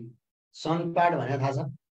अलैँची। सनपाट भनेर थाहा छ?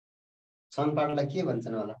 सनपाटलाई के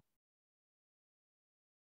भन्छन् होला?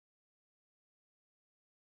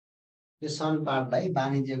 यो सनपाटलाई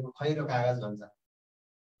वाणिज्यको खैरो कागज भन्छ।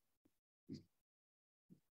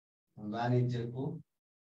 वाणिज्यको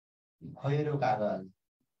खैरो कागज।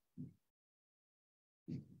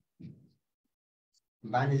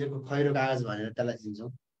 वाणिज्यको खैरो कागज भनेर त्यसलाई चिन्छौँ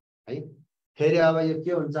है। फेरि अब यो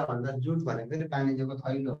के हुन्छ भन्दा जुट भनेको फेरि वाणिज्यको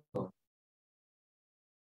थैलो हो।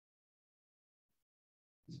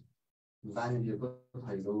 वाणिज्यको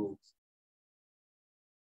थैलो।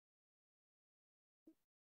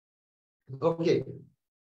 ओके,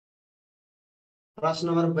 प्रश्न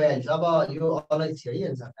नम्बर 42। अब यो अलैँची है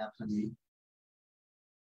एन्सर अप्सन डी।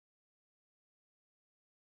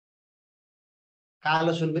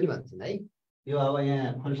 कालो सुन पनि भन्छन् है। यो अब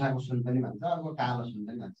यहाँ खोल्साको सुन पनि भन्छ, अर्को कालो सुन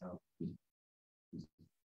पनि भन्छ।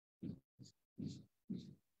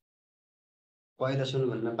 पहिलो सुन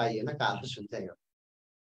भन्न पाइएन, कालो सुन चाहिँ हो।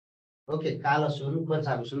 ओके, कालो सुन,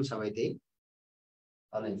 खोल्साको सुन सबै त्यही।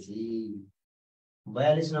 अलैँची।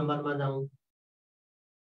 42 नम्बरमा जाउँ।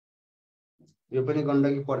 यो पनि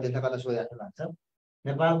गण्डकी पढ्दै कता सोधेको जस्तो लाग्छ।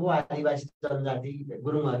 नेपालको आदिवासी जनजाति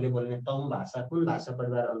गुरुङहरूले बोल्ने तम भाषा कुन भाषा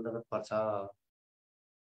परिवार अन्तर्गत पर्छ?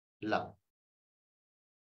 ल,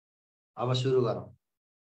 अब सुरु गरौँ।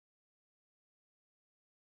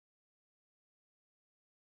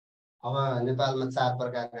 अब नेपालमा 4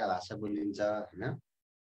 प्रकारका भाषा बोलिन्छ होइन।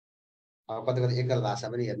 अब कति कति एकल भाषा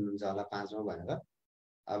पनि हेर्नुहुन्छ होला 5औँ भनेर।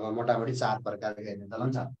 अब मोटामोटी 4 प्रकारका हेर्ने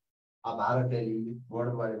चलन छ। अब भारतेली,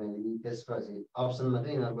 भोटबर्मेली, त्यसपछि अप्सनमा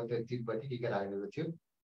चाहिँ यिनीहरूको त्यो तिब्बती के राखेको थियो।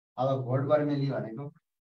 अब भोटबर्मेली भनेको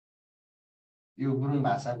यो गुरुङ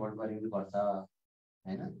भाषा भोटबर्मेली पर्छ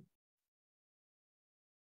होइन।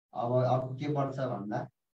 अब अर्को के पर्छ भन्दा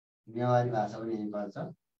नेवारी भाषा पनि यहीँ पर्छ।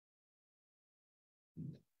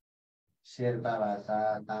 शेर्पा भाषा,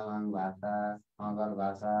 तामाङ भाषा, मगर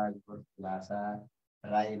भाषा, गोर्खे भाषा,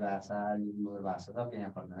 राई भाषा, लिम्बू भाषा सब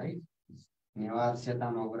यहाँ पर्छ है। नेवार, सेता,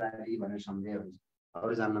 मगुराली भनेर सम्झे हुन्छ।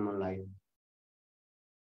 अरू जान्न मन लाग्यो।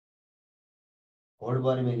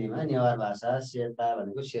 भोटबर्मेलीमा नेवार भाषा, शेर्पा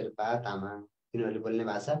भनेको शेर्पा, तामाङ तिनीहरूले बोल्ने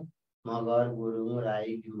भाषा, मगर, गुरुङ,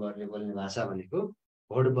 राई, लिम्बूहरूले बोल्ने भाषा भनेको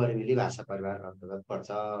भोटबर्मेली भाषा परिवार अन्तर्गत पर्छ।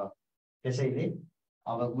 त्यसैले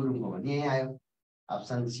अब गुरुङको भने यहीँ आयो,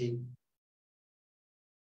 अप्सन सी।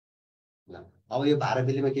 अब यो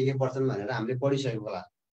भारतेलीमा के पर्छन् भनेर हामीले पढिसक्यो होला।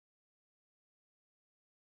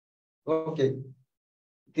 ओके,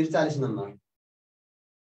 43 नम्बर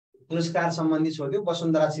पुरस्कार सम्बन्धी सोध्यो।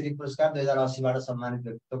 वसुन्धरा श्री पुरस्कार 2080बाट सम्मानित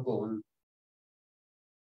व्यक्तित्व को हुन्?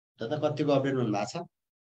 त कतिको अपडेट हुनु भएको छ?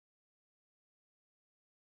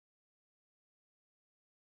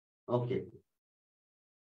 ओके,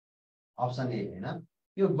 अप्सन ए होइन।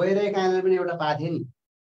 यो बैरागी काँडाले पनि एउटा पाएको थियो नि,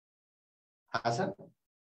 थाहा छ?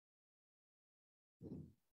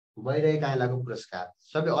 बैरागी काँडाको पुरस्कार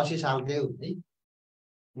सबै 80 सालकै हो है।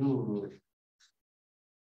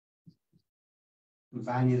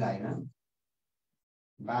 बानेर होइन,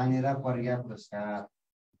 बानेर प्रज्ञा पुरस्कार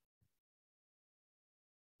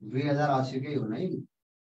 2080कै हुन् है।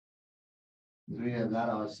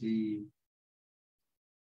 2080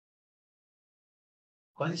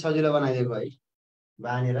 कति सजिलो बनाइदिएको है।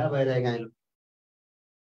 बानेर बैरागी काँडा।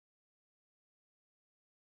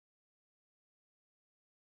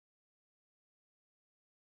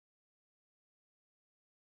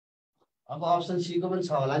 अब अप्सन सी को पनि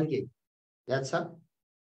छ होला नि, के याद छ?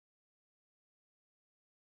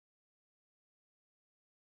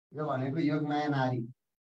 यो भनेको योगमाया नारी।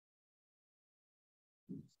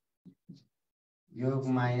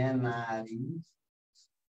 योगमाया नारी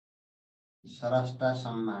स्रष्टा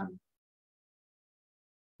सम्मान,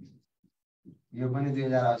 यो पनि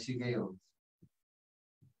 2080कै हो।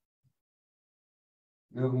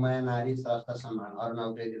 योगमाया नारी स्रष्टा सम्मान अरुणा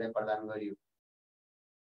उप्रेतीलाई प्रदान गरियो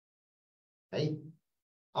है।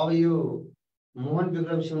 अब यो मोहन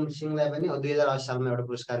विक्रम सिंहलाई पनि 2080 सालमा एउटा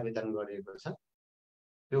पुरस्कार वितरण गरिएको छ।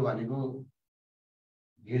 त्यो भनेको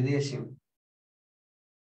हृदय सिंह।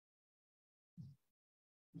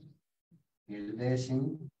 हृदय सिंह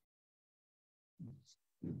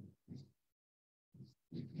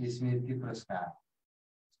स्मृति पुरस्कार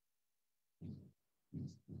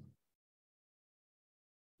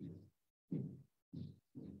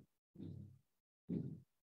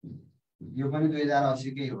यो पनि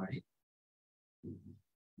 2080 कै हो है।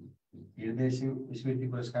 हृदय सिंह स्मृति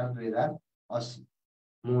पुरस्कार 2080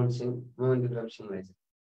 मोहन विक्रम सिंह रहेछ।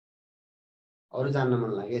 अरू जान्न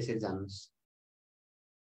मन लाग्यो यसरी जान्नुहोस्।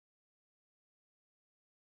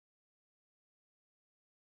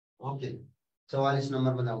 ओके 44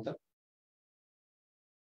 नम्बरमा जाउँ त।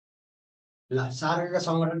 ल सार्कका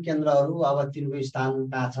संगठन केन्द्रहरू अब तिनको स्थान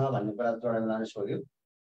कहाँ छ भन्ने कुरा जोडाउन सोध्यो।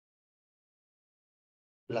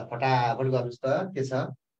 ल फटाफट गर्नुहोस् त के छ।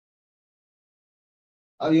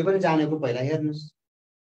 अब यो पनि जानेको पहिला हेर्नुहोस्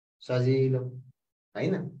सजिलो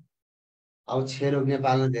हैन। अब क्षयरोग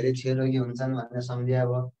नेपालमा धेरै क्षयरोगी हुन्छन् भनेर सम्झे।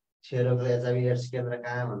 अब क्षयरोग एचआइभी एड्स केन्द्र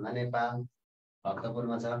कहाँ भन्दा नेपाल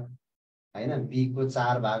भक्तपुरमा छ हैन। बी को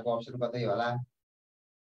 4 भागको अप्सन कतै होला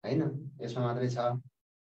हैन, यसमा मात्रै छ।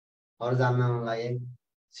 अरू जान्न मन लागे।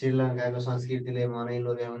 श्रीलङ्काको संस्कृतिले मनै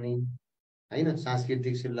लोभ्याउने हैन,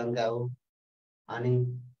 सांस्कृतिक श्रीलङ्का हो। अनि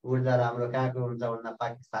ऊर्जा राम्रो कहाँको हुन्छ भन्दा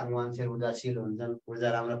पाकिस्तानको मान्छे ऊर्जाशील हुन्छन्। ऊर्जा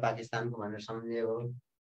राम्रो पाकिस्तानको भनेर सम्झिएको हो।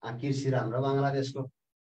 कृषि राम्रो बङ्गलादेशको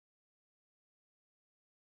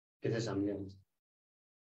के चाहिँ सम्झियो।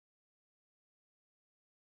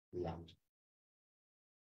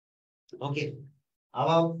 ओके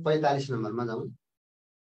अब 45 नम्बरमा जाउँ।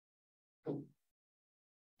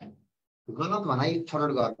 गलत भनाइ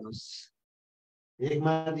छनौट गर्नुहोस्।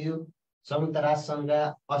 एकमा दियो संयुक्त राष्ट्र सङ्घका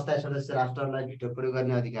अस्थायी सदस्य राष्ट्रहरूलाई भिटो प्रयोग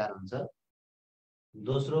गर्ने अधिकार हुन्छ।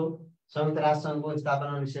 दोस्रो संयुक्त राष्ट्र सङ्घको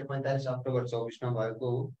स्थापना 1945 अक्टोबर 24 मा भएको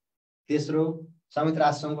हो। तेस्रो संयुक्त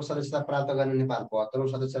राष्ट्र सङ्घको सदस्यता प्राप्त गर्ने नेपाल 72औं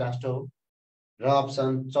सदस्य राष्ट्र हो। र अप्सन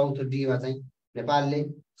चौथो डीमा चाहिँ नेपालले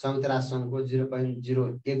संयुक्त राष्ट्र सङ्घको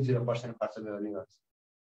 0.010% खर्च गर्ने गर्छ।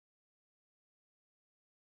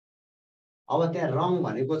 अब त्यहाँ रङ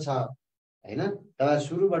भनेको छ हैन। तपाईँ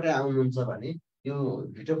सुरुबाटै आउनुहुन्छ भने यो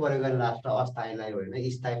भिटो प्रयोग गर्ने राष्ट्र अस्थायीलाई होइन,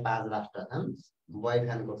 स्थायी 5 राष्ट्र छन्।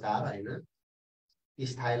 बयफ्यानको कार होइन,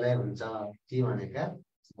 स्थायीलाई हुन्छ ती भनेका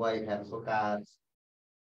बयफ्यानको कार।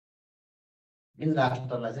 यिन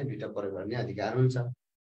राष्ट्रलाई चाहिँ भिटो प्रयोग गर्ने अधिकार हुन्छ।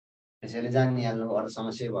 त्यसैले जानिहाल्नु, अरू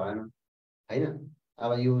समस्या भएन हैन।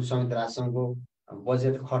 अब यो संयुक्त राष्ट्र सङ्घको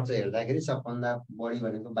बजेट खर्च हेर्दाखेरि सबभन्दा बढी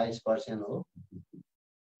भनेको 22% हो।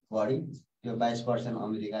 बढी यो 22%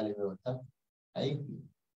 अमेरिकाले बेहोर्छ है।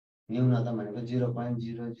 न्यूनतम भनेको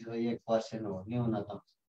 0.001% हो।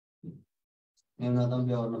 न्यूनतम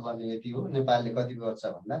बेहोर्नु पर्ने यति हो। नेपालले कति बेहोर्छ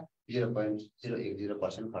भन्दा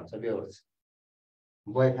 0.010% खर्च बेहोर्छ।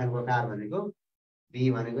 बयफ्यानको कार भनेको बी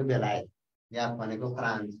भनेको बेलायत, एफ भनेको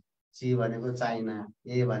फ्रान्स, सी भनेको चाइना,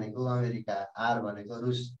 ए भनेको अमेरिका, आर भनेको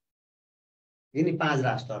रुस। यिनी 5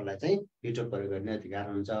 राष्ट्रहरूलाई चाहिँ भिटो प्रयोग गर्ने अधिकार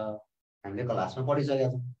हुन्छ। हामीले क्लासमा पढिसकेका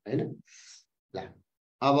छौँ हैन। ल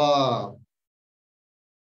अब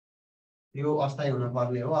यो अस्थायी हुन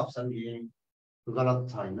पर्ने हो। अप्सन ए गलत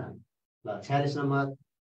छैन। ल 46 नम्बर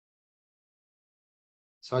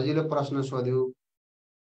सजिलो प्रश्न सोध्यो।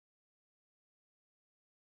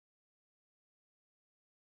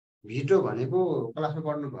 भिटो भनेको क्लासमा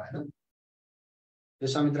पढ्नु भएन। यो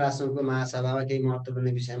संयुक्त राष्ट्रको महासभामा केही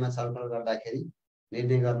महत्त्वपूर्ण विषयमा छलफल गर्दाखेरि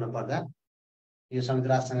निर्णय गर्न पर्दा यो संयुक्त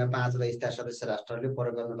राष्ट्रसँग 5 र स्थायी सदस्य राष्ट्रहरूले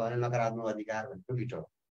प्रयोग गर्नुपर्ने नकारात्मक अधिकार भनेको भिटो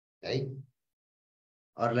है।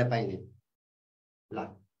 अरूलाई पाइने। ल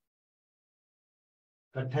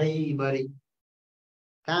कठैबरी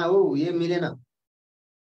कहाँ हो? यो मिलेन।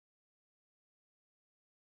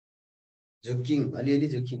 झुक्किङ, अलिअलि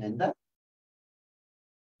झुक्किङ हैन त।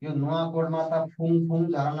 यो नुवाकोटमा त फुङ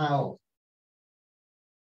झरना हो।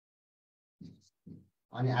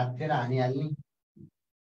 अनि हातेर हानिहाल्ने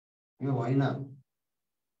यो होइन।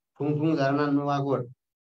 फुङ झरना नुवाकोट।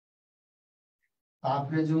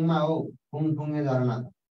 ताप्लेजुङमा हो फुङे झरना।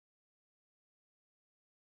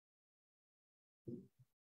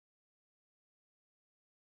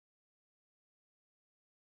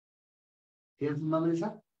 तेलसम्म पनि छ।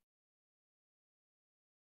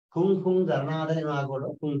 फुङ झरना मात्रै नुवाकोट हो।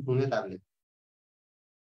 फुङे ताप्ले।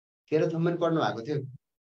 तेह्रथुम पनि पढ्नु भएको थियो।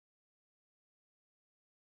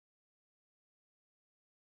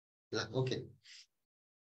 ल ओके।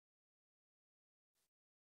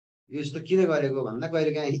 यस्तो किन गरेको भन्दा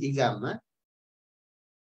कहिलेकाहीँ इक्जाममा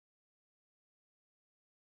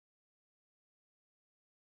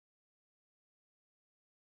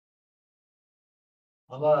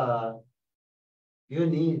अब यो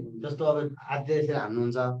नि जस्तो अब आद्य यसरी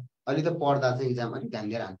हान्नुहुन्छ, अलि त पढ्दा चाहिँ इक्जाम अलिक ध्यान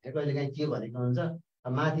दिएर हान्थ्यो। कहिलेकाहीँ के भनेको हुन्छ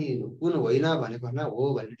माथि कुन होइन भनेको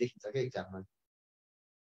हो भनेर देखिन्छ क्या इक्जाममा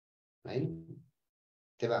है।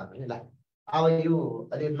 त्यही भएर ल अब यो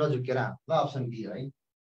अलिक नझुकेर ल अप्सन बी है।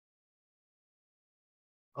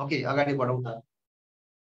 ओके अगाडि बढौँ त।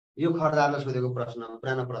 यो खर्दारले सोधेको प्रश्न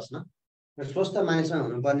पुरानो प्रश्न, स्वस्थ मानिसमा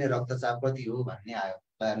हुनुपर्ने रक्तचाप कति हो भन्ने आयो।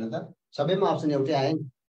 हेर्नु त सबैमा अप्सन एउटै आयो नि,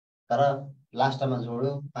 तर लास्टमा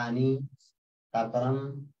जोड्यो पानी, तापक्रम,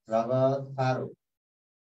 रगत, पारो।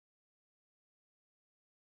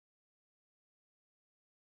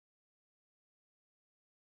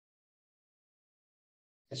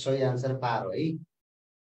 सही आन्सर पारो है।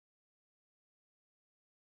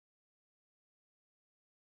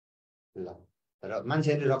 ल र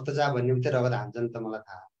मान्छेहरूले रक्तचाप भन्ने बित्तिकै रगत हान्छन् त मलाई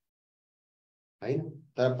थाहा होइन,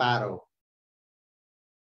 तर पारो हो,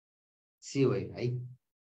 सी हो है।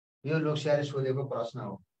 यो लोकसेवाले सोधेको प्रश्न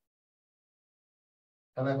हो।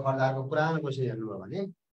 तपाईँ खर्दारको पुरानो क्वेसन हेर्नुभयो भने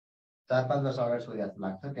 4-5 वर्ष अगाडि सोधे जस्तो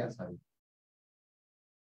लाग्छ, त्यहाँ छ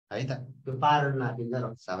है त। त्यो पारो नापिन्छ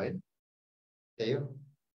रक्तचाप होइन, त्यही हो।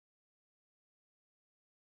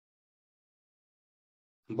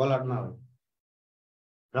 बलटमा हो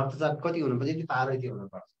रक्तचाप कति हुनुपर्छ, यति पारो यति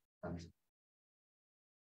हुनुपर्छ।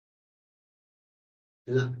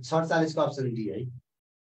 ल 47को अप्सन डी है।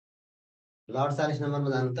 ल 48 नम्बरमा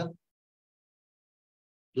जानु त।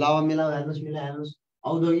 ल अब मिलाउ हेर्नुहोस्, मिलाइ हेर्नुहोस्।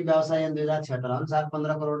 औद्योगिक व्यवसाय 2076 अनुसार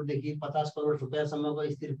 15 करोडदेखि 50 करोड रुपियाँसम्मको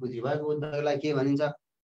स्थिर पुँजी भएको उद्योगलाई के भनिन्छ?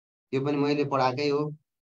 यो पनि मैले पढाएकै हो।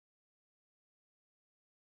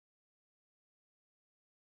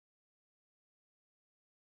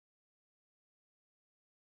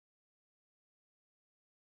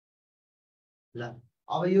 ल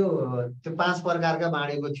अब यो त्यो 5 प्रकारका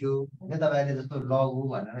बाँडेको थियो होइन तपाईँले, जस्तो लघु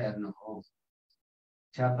भनेर हेर्नु हो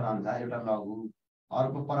 76 अनुसार एउटा लघु,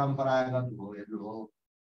 अर्को परम्परागत हो हेर्नु हो,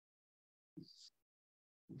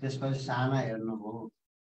 त्यसपछि साना हेर्नु हो,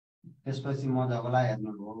 त्यसपछि मझौला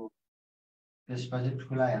हेर्नु हो, त्यसपछि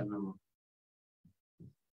ठुला हेर्नु हो।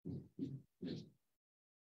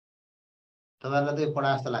 तपाईँलाई त यो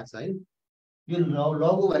पढा जस्तो लाग्छ है। यो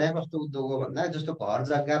लघु भने कस्तो उद्योग हो भन्दा जस्तो घर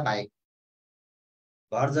जग्गा बाहेक,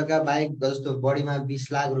 घर जग्गा बाहेक जस्तो बढीमा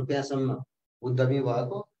 20 लाख रुपियाँसम्म उद्यमी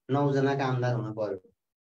भएको 9 जना कामदार हुनु पर्यो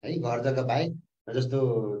है। घर जग्गा बाहेक जस्तो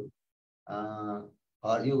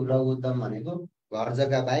यो लघु उद्यम भनेको घर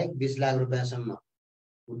जग्गा बाहेक 20 लाख रुपियाँसम्म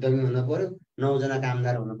उद्यमी हुनु पर्यो, 9 जना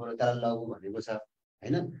कामदार हुनु पर्यो, त्यसलाई लघु भनेको छ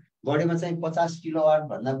होइन। बढीमा चाहिँ 50 किलोवाट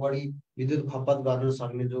भन्दा बढी विद्युत खपत गर्न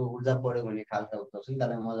सक्ने जो ऊर्जा प्रयोग हुने खालका उद्योग छन्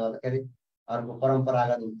त्यसलाई मजाले के अरे अर्को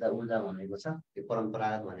परम्परागत ऊर्जा भनेको छ। त्यो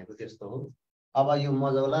परम्परागत भनेको त्यस्तो हो। अब यो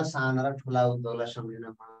मझौला साना र ठुला उद्योगलाई सम्झिन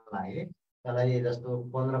मन लागे त्यसलाई जस्तो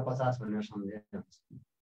 15-50 भनेर सम्झेर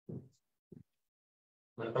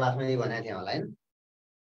मैले क्लासमा यही भनेको थिएँ होला होइन।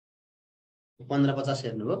 15-50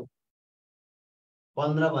 हेर्नुभयो,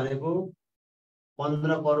 15 भनेको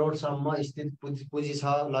 15 करोडसम्म स्थित पुँजी छ,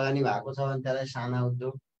 लगानी भएको छ भने त्यसलाई साना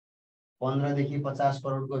उद्योग। 15 देखि 50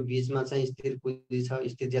 करोडको बिचमा चाहिँ स्थिर पुँजी छ,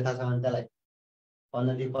 स्थिर छ भने त्यसलाई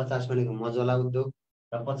 15 देखि 50 भनेको मझौला उद्योग,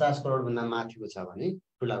 र 50 करोडभन्दा माथिको छ भने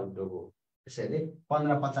ठुला उद्योग हो। त्यसैले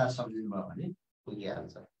 15-50 सम्झिनुभयो भने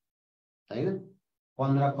पुगिहाल्छ होइन।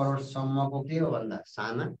 15 करोडसम्मको के हो भन्दा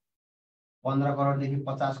साना, 15 करोडदेखि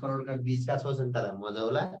 50 करोडका बिचका छन् त्यसलाई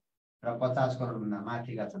मझौला, र 50 करोडभन्दा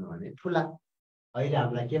माथिका छन् भने ठुला। अहिले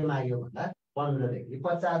हामीलाई के माग्यो भन्दा 15 देखि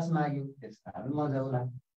 50 माग्यो, त्यस कारण मझौला।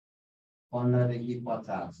 15 देखि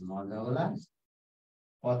 50 मझौला,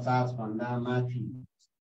 50 भन्दा माथि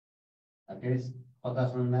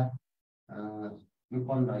 50 भन्दा यो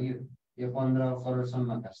 15 यो 15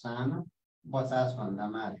 करोडसम्मका साना, 50 भन्दा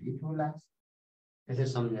माथि ठुला, त्यसरी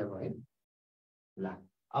सम्झेको है। ल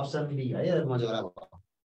अप्सन बी है मझौला भयो।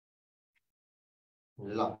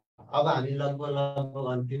 ल अब हामी लगभग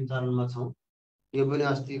अन्तिम चरणमा छौँ। यो पनि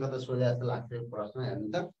अस्ति कता सोधे जस्तो लाग्छ प्रश्न, हेर्नु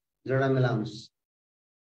त जोडा मिलाउनुहोस्।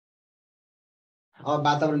 अब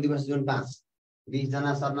वातावरण दिवस जुन 5, 20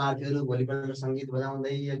 जना शरणार्थीहरू भोलिपल्ट सङ्गीत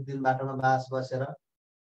बजाउँदै एक दिन बाटोमा बास बसेर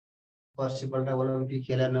पर्सिपल्ट ओलम्पिक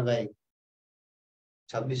खेलेर नगए।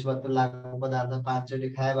 26-72 लाख पदार्थ 5 चोटि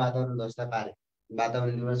खाए, वातावरण ध्वस्त पारे।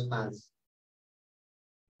 वातावरण दिवस 5।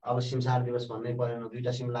 अब सिमसार दिवस भन्नै परेन,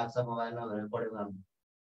 2टा सिम लाग्छ मोबाइलमा भनेर पढेको हामी।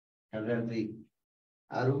 फेब्रुअरी 2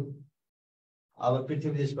 अरू। अब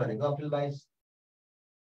पृथ्वी दिवस भनेको अप्रिल 22।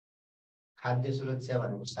 खाद्य सुरक्षा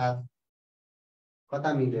भनेको 7।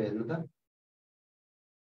 कता मिल्यो हेर्नु त,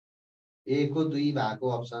 1 को 2 भएको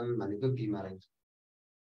अप्सन भनेको बीमा रहेछ।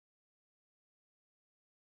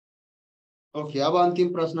 ओके अब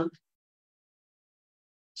अन्तिम प्रश्न,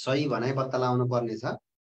 सही भनाइ पत्ता लगाउनु पर्ने छ।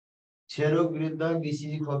 क्षयरोग विरुद्ध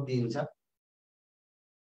बीसीजी खोप दिइन्छ।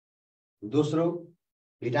 दोस्रो,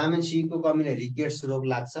 भिटामिन सी को कमीले रिकेट्स रोग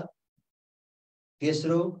लाग्छ।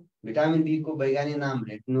 तेस्रो, भिटामिन बी को वैज्ञानिक नाम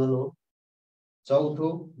रेटिनोल हो। चौथो,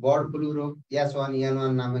 बर्ड फ्लू रोग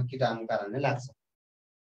H1N1 नामक कीटाणु कारणले लाग्छ।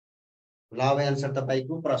 ल अब एन्सर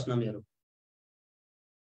तपाईँको प्रश्न मेरो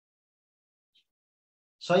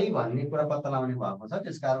सही भन्ने कुरा पत्ता लगाउने भएको छ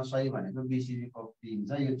त्यसकारण सही भनेको बिसिजी कप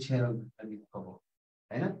दिन्छ यो क्षेत्रभित्रको हो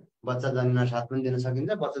हैन बच्चा जन्मिन साथ पनि दिन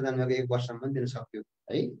सकिन्छ बच्चा जन्मेको 1 वर्षमा पनि दिन सक्यो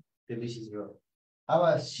है त्यो बिसिजी हो अब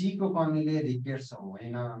सी को कमीले रिकेट्स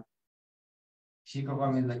होइन सी को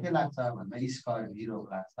कमीले के लाग्छ भन्दा स्क्वायर भि रोग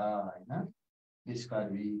लाग्छ हैन स्क्वायर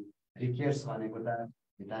भि रिकेट्स भनेको त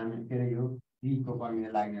भिटामिन के यो बी को कमीले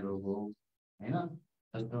लाग्ने रोग हो हैन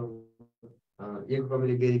जस्तो एक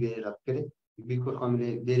कमीले बेरी बेरी के अरे बीको कमीले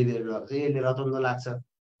बेरी बेरी लाग्छ यसले रतौँदो लाग्छ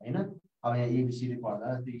हैन अब यहाँ एबिसिडी पढ्दा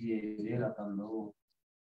तिले रतौँदो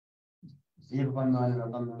एक कमीमा भने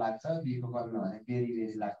रतौँदो लाग्छ बीको कमीमा भने बेरी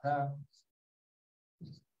बेरी लाग्छ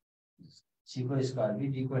सीको स्क्वायर बी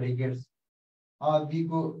डीको रिकेट्स अब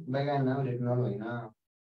बीको वैज्ञानिक नाम रेटिनल होइन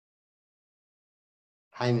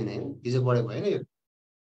थाइमिन हैन हिजो पढेको होइन यो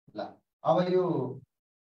ल अब यो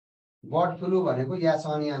बर्ड फ्लू भनेको याच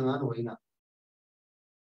अनियनमान होइन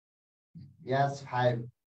याच 5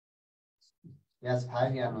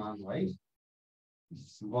 यानुमान हो है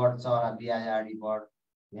बर्ड चरा बिहाडी बर्ड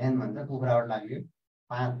ह्यान भन्छ कुखुराबाट लाग्यो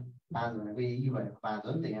 5 भनेको यी भनेको 5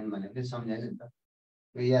 हो नि त ह्यान भनेको सम्झाएन नि त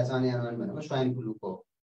यो याच अनियनमान भनेको स्वाइन फ्लूको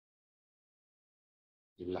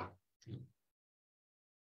ल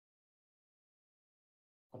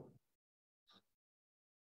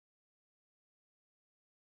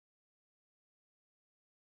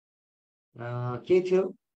के थियो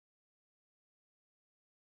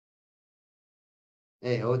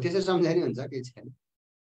ए हो त्यसै सम्झाइ नि हुन्छ केही छैन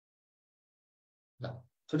ल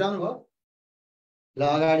छुटाउनु भयो ल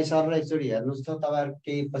अगाडि सर एकचोटि हेर्नुहोस् त तपाईँहरू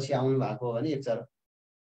केही पछि आउनु भएको हो भने एकचोटि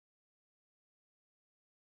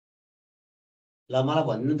ल मलाई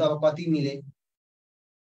भन्नु त अब कति मिले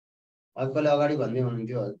कसले अगाडि भन्दै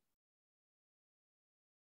हुनुहुन्थ्यो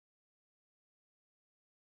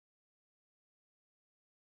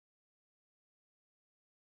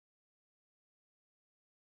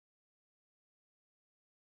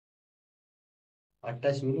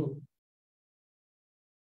 28 मिल्यो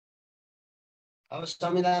अब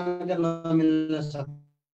संविधानका नमिल्न सक्छ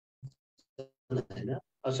हैन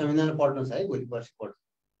अब संविधान पढ्नुहोस् है भोलि पर्सि पढ्नु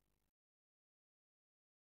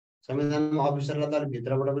संविधानमा अफिसरलाई त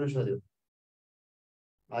भित्रबाट पनि सोध्यो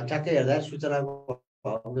ठ्याक्कै हेर्दा सूचनाको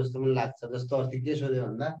भाव जस्तो पनि लाग्छ जस्तो अस्ति के सोध्यो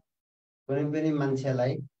भन्दा कुनै पनि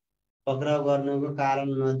मान्छेलाई पक्राउ गर्नुको कारण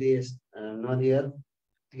नदिएर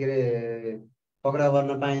के अरे पक्राउ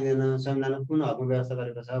गर्न पाइँदैन संविधानमा कुन हकमा व्यवस्था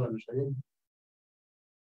गरेको छ भन्नु सोध्यो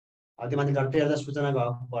अब त्यो माथि झट्टै हेर्दा सूचनाको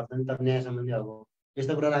हक पर्छ नि तर न्याय सम्बन्धी हक हो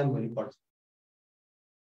यस्तो कुरालाई हामी भोलि पढ्छौँ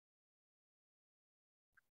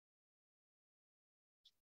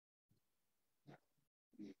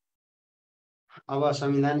अब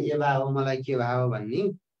संविधान ए भा हो मलाई के भा हो भन्ने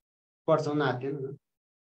पढ्छौँ नाथ्यो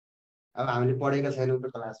अब हामीले पढेका छैनौँ त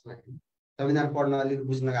क्लासमा संविधान पढ्न अलिक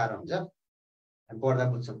बुझ्न गाह्रो हुन्छ पढ्दा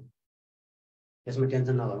बुझ्छौँ त्यसमा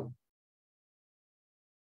टेन्सन नगरौँ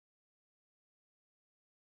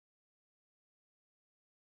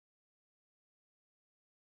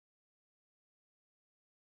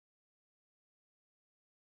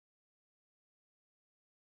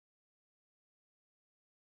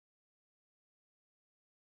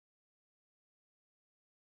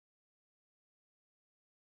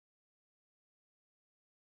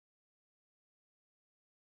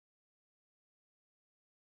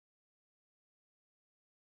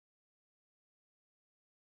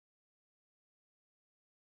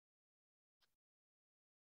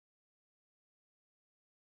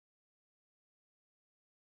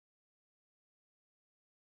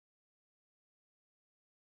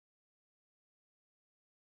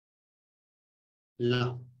ल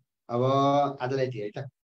अब आजलाई यति है त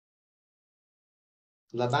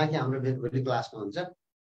ल बाँकी हाम्रो भेट भोलि क्लासमा हुन्छ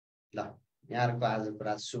ल यहाँहरूको आजको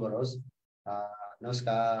रात शुभ रहोस्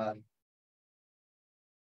नमस्कार